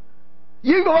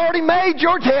 You've already made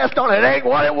your test on it. It ain't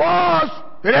what it was.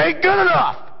 It ain't good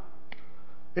enough.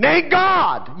 It ain't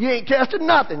God. You ain't tested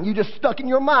nothing. You just stuck in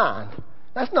your mind.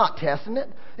 That's not testing it.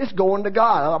 It's going to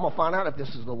God. I'm going to find out if this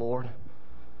is the Lord.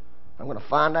 I'm going to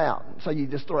find out. So you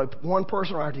just throw one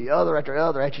person after the other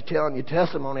at you, telling you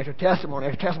testimony after testimony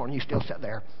after testimony, and you still sit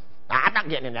there. I'm not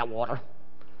getting in that water.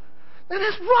 Now,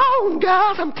 that's wrong,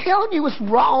 guys. I'm telling you, it's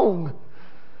wrong.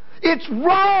 It's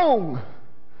wrong.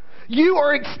 You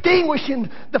are extinguishing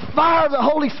the fire of the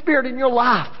Holy Spirit in your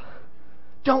life.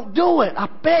 Don't do it. I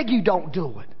beg you, don't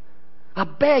do it. I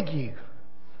beg you.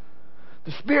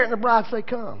 The Spirit and the bride say,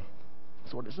 come.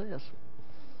 That's what it says.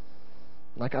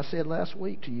 Like I said last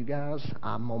week to you guys,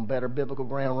 I'm on better biblical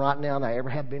ground right now than I ever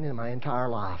have been in my entire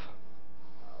life.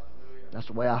 That's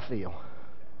the way I feel.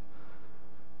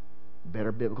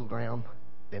 Better biblical ground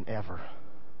than ever.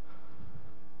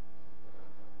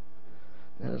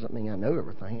 That doesn't mean I know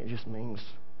everything. It just means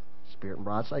Spirit and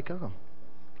bride say, come.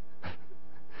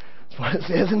 That's what it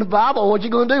says in the Bible. What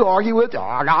you going to do? Argue with it?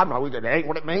 Oh, God, no, that ain't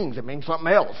what it means. It means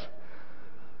something else.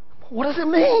 What does it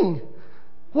mean?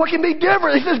 What can be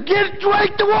different? He says,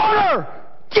 drink the water.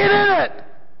 Get in it.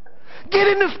 Get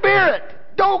in the Spirit.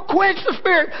 Don't quench the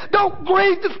Spirit. Don't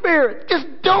grieve the Spirit. Just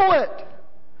do it.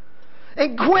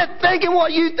 And quit thinking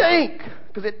what you think,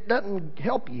 because it doesn't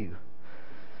help you.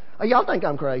 Oh, y'all think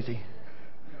I'm crazy?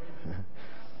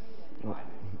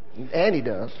 Andy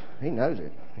does. He knows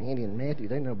it. Andy and Matthew,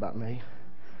 they know about me.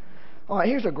 All right,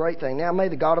 here's a great thing. Now may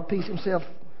the God of peace himself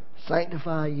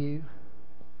sanctify you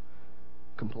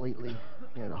completely.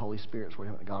 You know, the Holy Spirit's where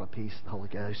the God of peace, the Holy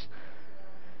Ghost.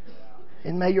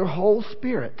 And may your whole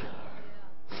spirit,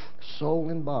 soul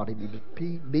and body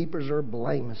be preserved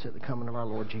blameless at the coming of our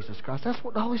Lord Jesus Christ. That's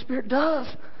what the Holy Spirit does.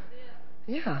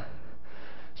 Yeah.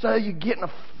 So you get in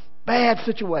a bad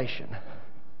situation.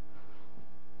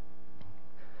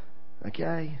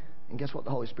 Okay? And guess what the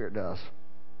Holy Spirit does?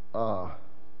 Tell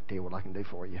you what I can do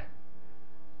for you.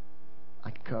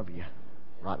 I can cover you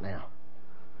right now.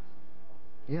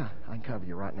 Yeah, I can cover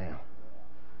you right now.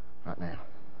 Right now.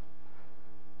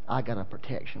 I got a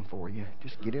protection for you.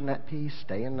 Just get in that peace,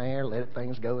 stay in there, let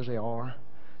things go as they are.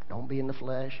 Don't be in the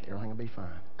flesh, everything will be fine.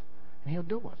 And he'll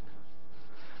do it.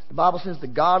 The Bible says the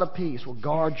God of peace will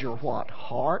guard your what?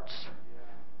 Hearts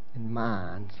and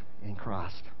minds in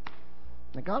Christ.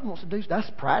 Now God wants to do, that's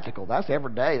practical. That's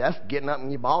every day. That's getting up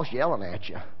and your boss yelling at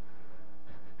you.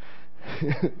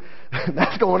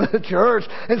 That's going to the church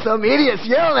and some idiots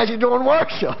yelling at you during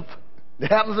worship. It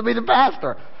happens to be the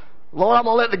pastor. Lord, I'm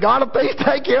going to let the God of peace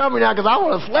take care of me now because I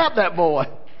want to slap that boy.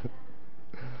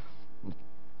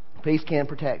 Peace can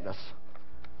protect us.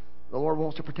 The Lord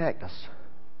wants to protect us.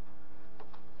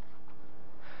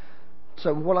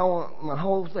 So what I want, my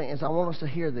whole thing is I want us to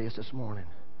hear this morning.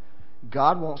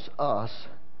 God wants us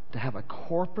to have a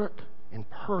corporate and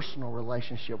personal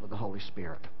relationship with the Holy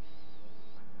Spirit.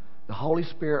 The Holy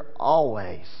Spirit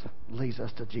always leads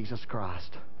us to Jesus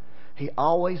Christ. He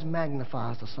always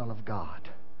magnifies the Son of God.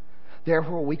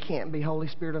 Therefore, we can't be Holy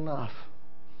Spirit enough.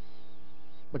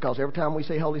 Because every time we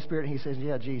say Holy Spirit, He says,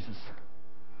 yeah, Jesus.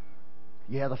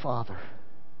 Yeah, the Father.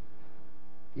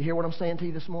 You hear what I'm saying to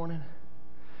you this morning?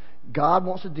 God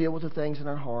wants to deal with the things in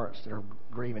our hearts that are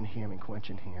grieving Him and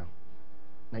quenching Him.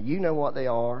 Now, you know what they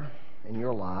are in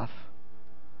your life.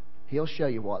 He'll show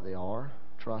you what they are.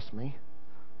 Trust me.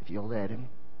 If you'll let Him.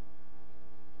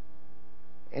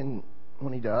 And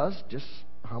when He does, just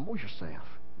humble yourself.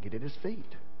 Get at His feet.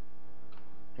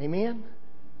 Amen?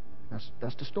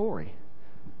 That's the story.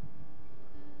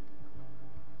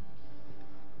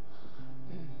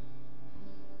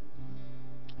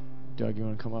 Doug, you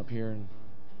want to come up here? And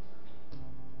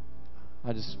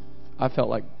I felt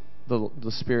like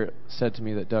the Spirit said to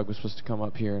me that Doug was supposed to come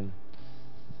up here and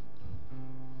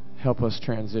help us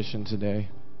transition today.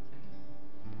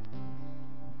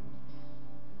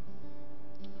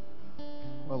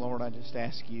 Lord, I just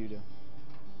ask You to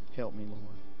help me, Lord.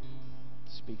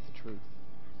 Speak the truth.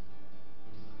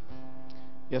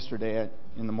 Yesterday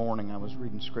in the morning I was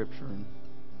reading Scripture, and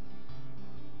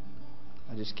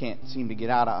I just can't seem to get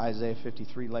out of Isaiah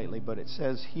 53 lately, but it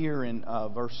says here in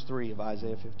verse 3 of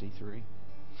Isaiah 53,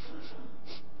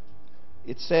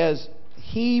 it says,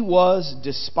 He was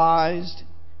despised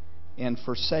and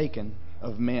forsaken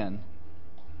of men,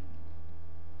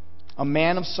 a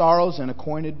man of sorrows and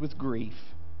acquainted with grief,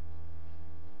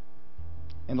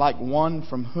 and like one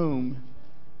from whom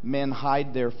men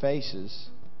hide their faces,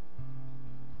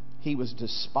 He was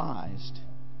despised,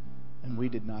 and we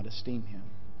did not esteem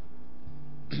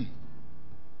Him.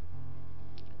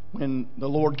 When the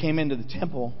Lord came into the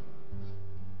temple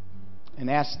and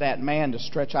asked that man to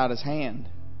stretch out his hand,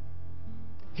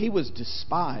 he was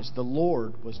despised. The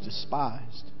Lord was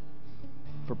despised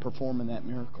for performing that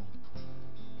miracle.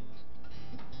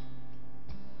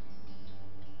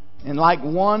 And like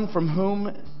one from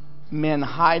whom men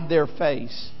hide their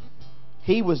face,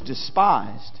 He was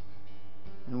despised,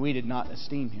 and we did not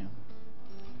esteem Him.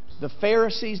 The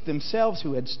Pharisees themselves,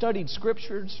 who had studied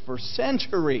Scriptures for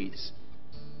centuries,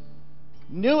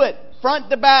 knew it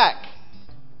front to back,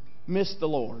 missed the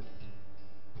Lord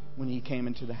when He came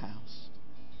into the house.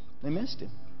 They missed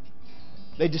Him.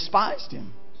 They despised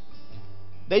Him.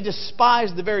 They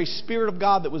despised the very Spirit of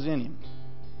God that was in Him.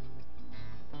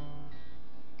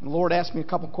 The Lord asked me a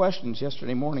couple questions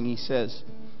yesterday morning. He says,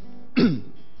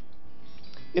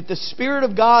 if the Spirit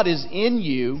of God is in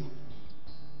you,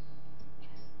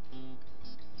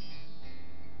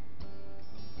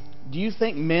 do you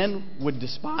think men would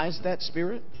despise that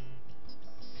Spirit?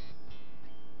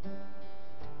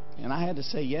 And I had to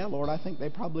say, yeah, Lord, I think they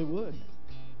probably would.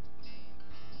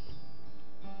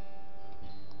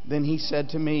 Then He said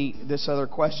to me this other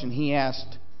question. He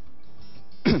asked,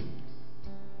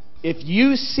 if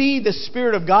you see the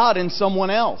Spirit of God in someone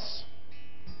else,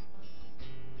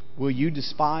 will you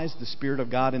despise the Spirit of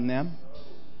God in them?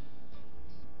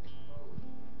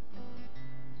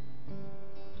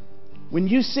 When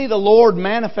you see the Lord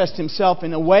manifest Himself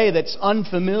in a way that's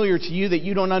unfamiliar to you, that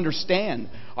you don't understand,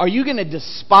 are you going to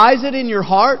despise it in your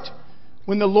heart?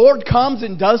 When the Lord comes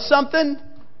and does something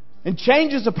and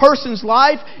changes a person's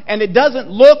life and it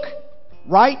doesn't look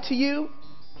right to you,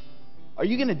 are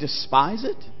you going to despise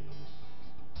it?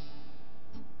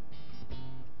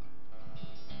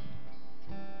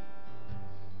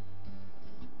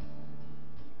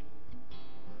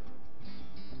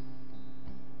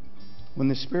 When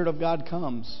the Spirit of God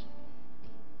comes,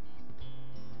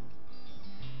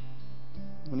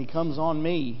 when He comes on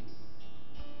me,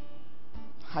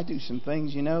 I do some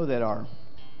things, that are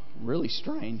really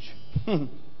strange. And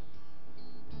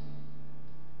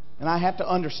I have to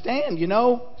understand,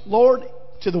 Lord,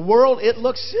 to the world it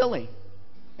looks silly.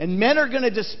 And men are going to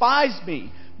despise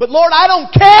me. But Lord, I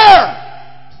don't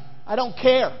care! I don't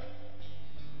care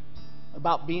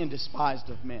about being despised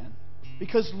of men.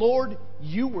 Because, Lord,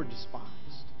 You were despised.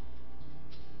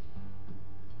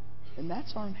 And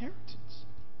that's our inheritance.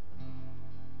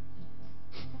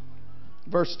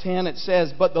 Verse 10, it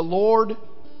says, but the Lord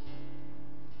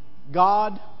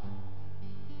God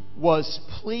was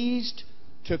pleased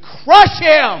to crush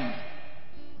him.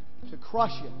 To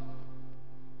crush him.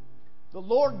 The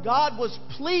Lord God was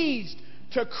pleased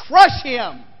to crush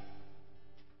him,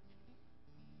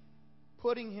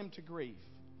 putting him to grief.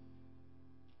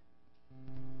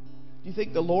 Do you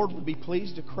think the Lord would be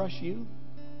pleased to crush you? Do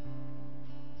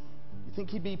you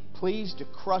think He'd be pleased to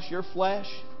crush your flesh?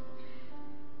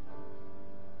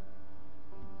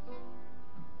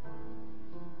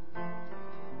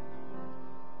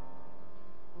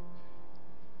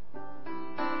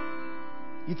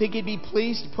 You think He'd be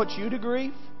pleased to put you to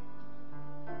grief?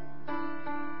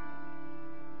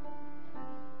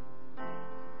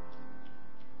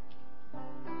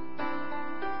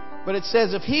 But it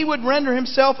says, if He would render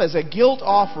Himself as a guilt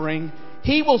offering,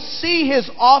 He will see His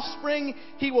offspring,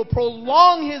 He will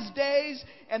prolong His days,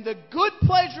 and the good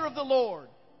pleasure of the Lord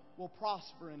will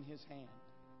prosper in His hand.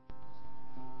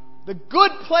 The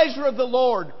good pleasure of the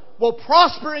Lord will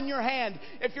prosper in your hand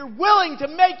if you're willing to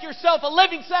make yourself a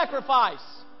living sacrifice.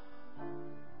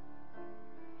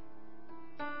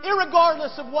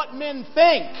 Irregardless of what men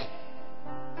think.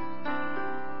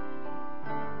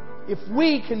 If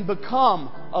we can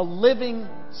become a living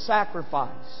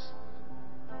sacrifice.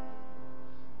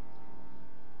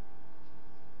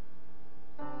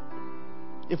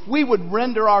 If we would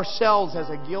render ourselves as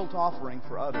a guilt offering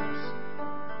for others.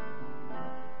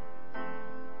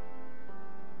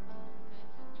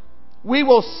 We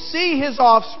will see His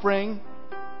offspring.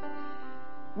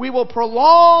 We will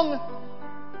prolong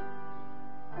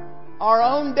our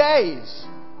own days,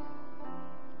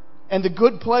 and the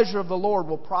good pleasure of the Lord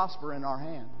will prosper in our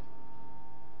hand.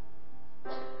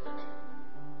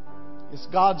 It's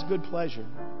God's good pleasure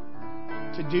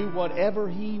to do whatever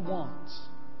He wants.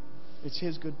 It's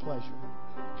His good pleasure.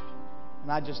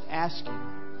 And I just ask you,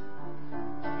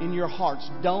 in your hearts,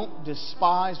 don't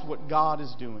despise what God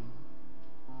is doing.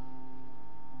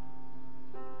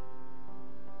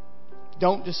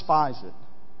 Don't despise it.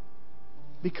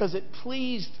 Because it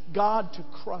pleased God to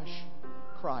crush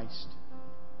Christ,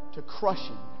 to crush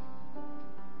Him,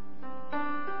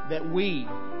 that we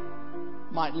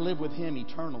might live with Him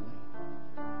eternally.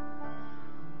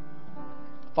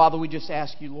 Father, we just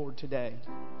ask you, Lord, today,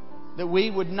 that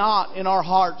we would not in our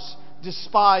hearts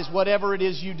despise whatever it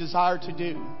is you desire to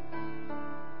do.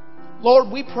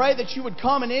 Lord, we pray that you would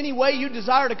come in any way you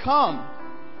desire to come.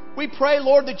 We pray,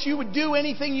 Lord, that you would do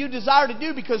anything you desire to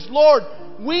do because, Lord,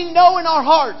 we know in our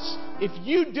hearts, if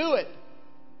you do it,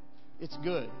 it's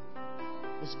good.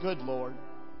 It's good, Lord.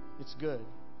 It's good.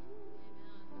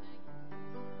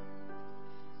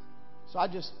 So I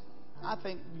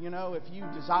think, if you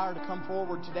desire to come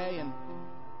forward today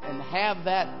and have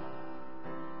that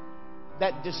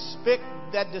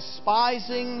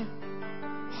despising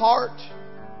heart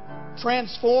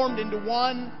transformed into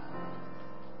one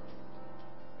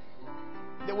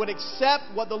that would accept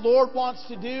what the Lord wants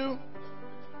to do,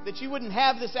 that you wouldn't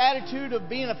have this attitude of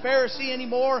being a Pharisee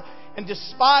anymore and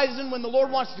despising when the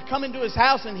Lord wants to come into His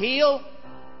house and heal,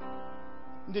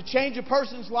 and to change a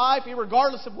person's life,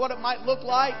 irregardless of what it might look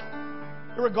like,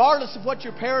 irregardless of what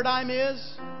your paradigm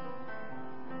is.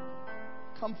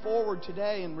 Come forward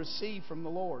today and receive from the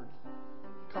Lord.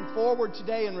 Come forward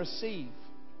today and receive.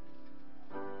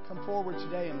 Come forward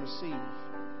today and receive.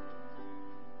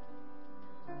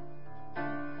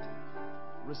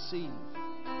 Receive.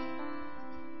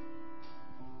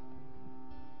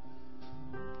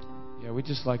 Yeah, we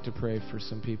just like to pray for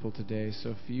some people today.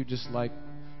 So if you just like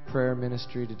prayer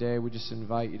ministry today, we just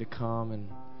invite you to come and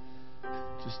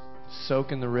just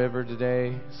soak in the river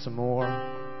today some more.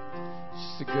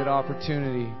 It's just a good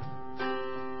opportunity.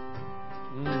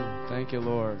 Thank you,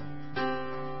 Lord.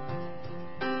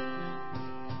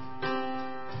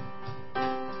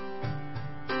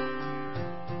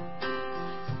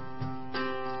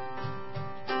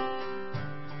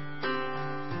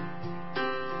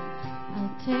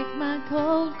 Take my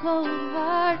cold, cold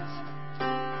heart.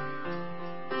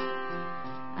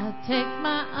 I'll take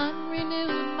my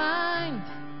unrenewed mind.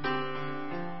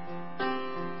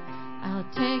 I'll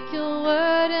take your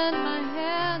word in my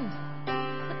hand,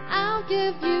 and I'll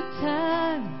give you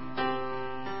time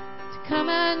to come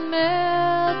and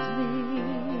melt me.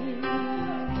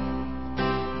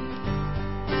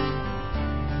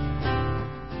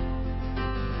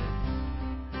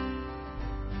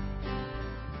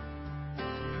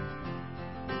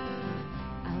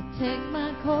 Take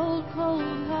my cold, cold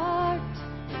heart.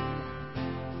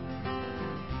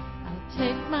 I'll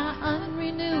take my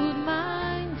unrenewed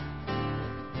mind.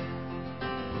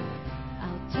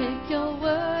 I'll take your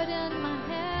word in my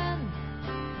hand,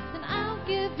 and I'll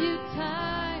give you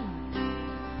time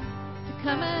to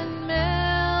come and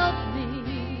melt me.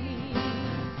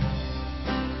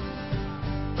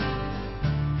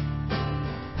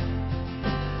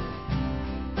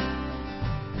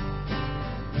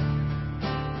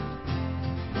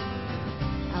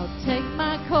 Take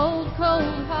my cold,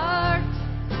 cold heart.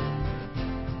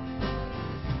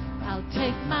 I'll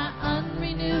take my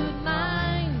unrenewed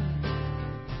mind.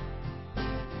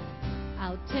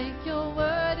 I'll take your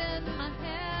word in my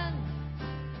hand,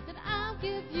 and I'll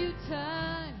give you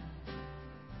time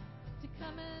to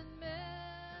come and